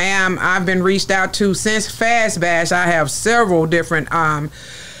now. I've been reached out to since Fast Bash. I have several different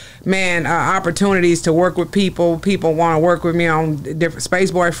opportunities to work with people. People want to work with me on different.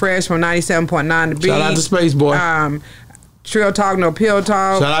 Spaceboy Fresh from 97.9 The Beat. Shout out to Spaceboy. Trill Talk, No Pill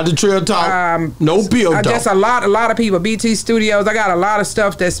Talk. Shout out to Trill Talk, No Pill Talk. Just a lot of people. BT Studios. I got a lot of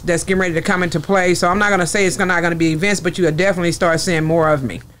stuff that's getting ready to come into play. So I'm not gonna say it's not gonna be events, but you will definitely start seeing more of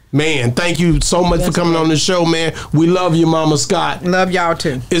me. Man, thank you so much for coming on the show, man. We love you, Mama Scott. Love y'all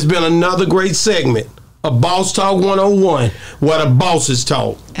too. It's been another great segment of Boss Talk 101, where the bosses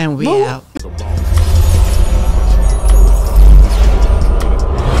talk. And we out.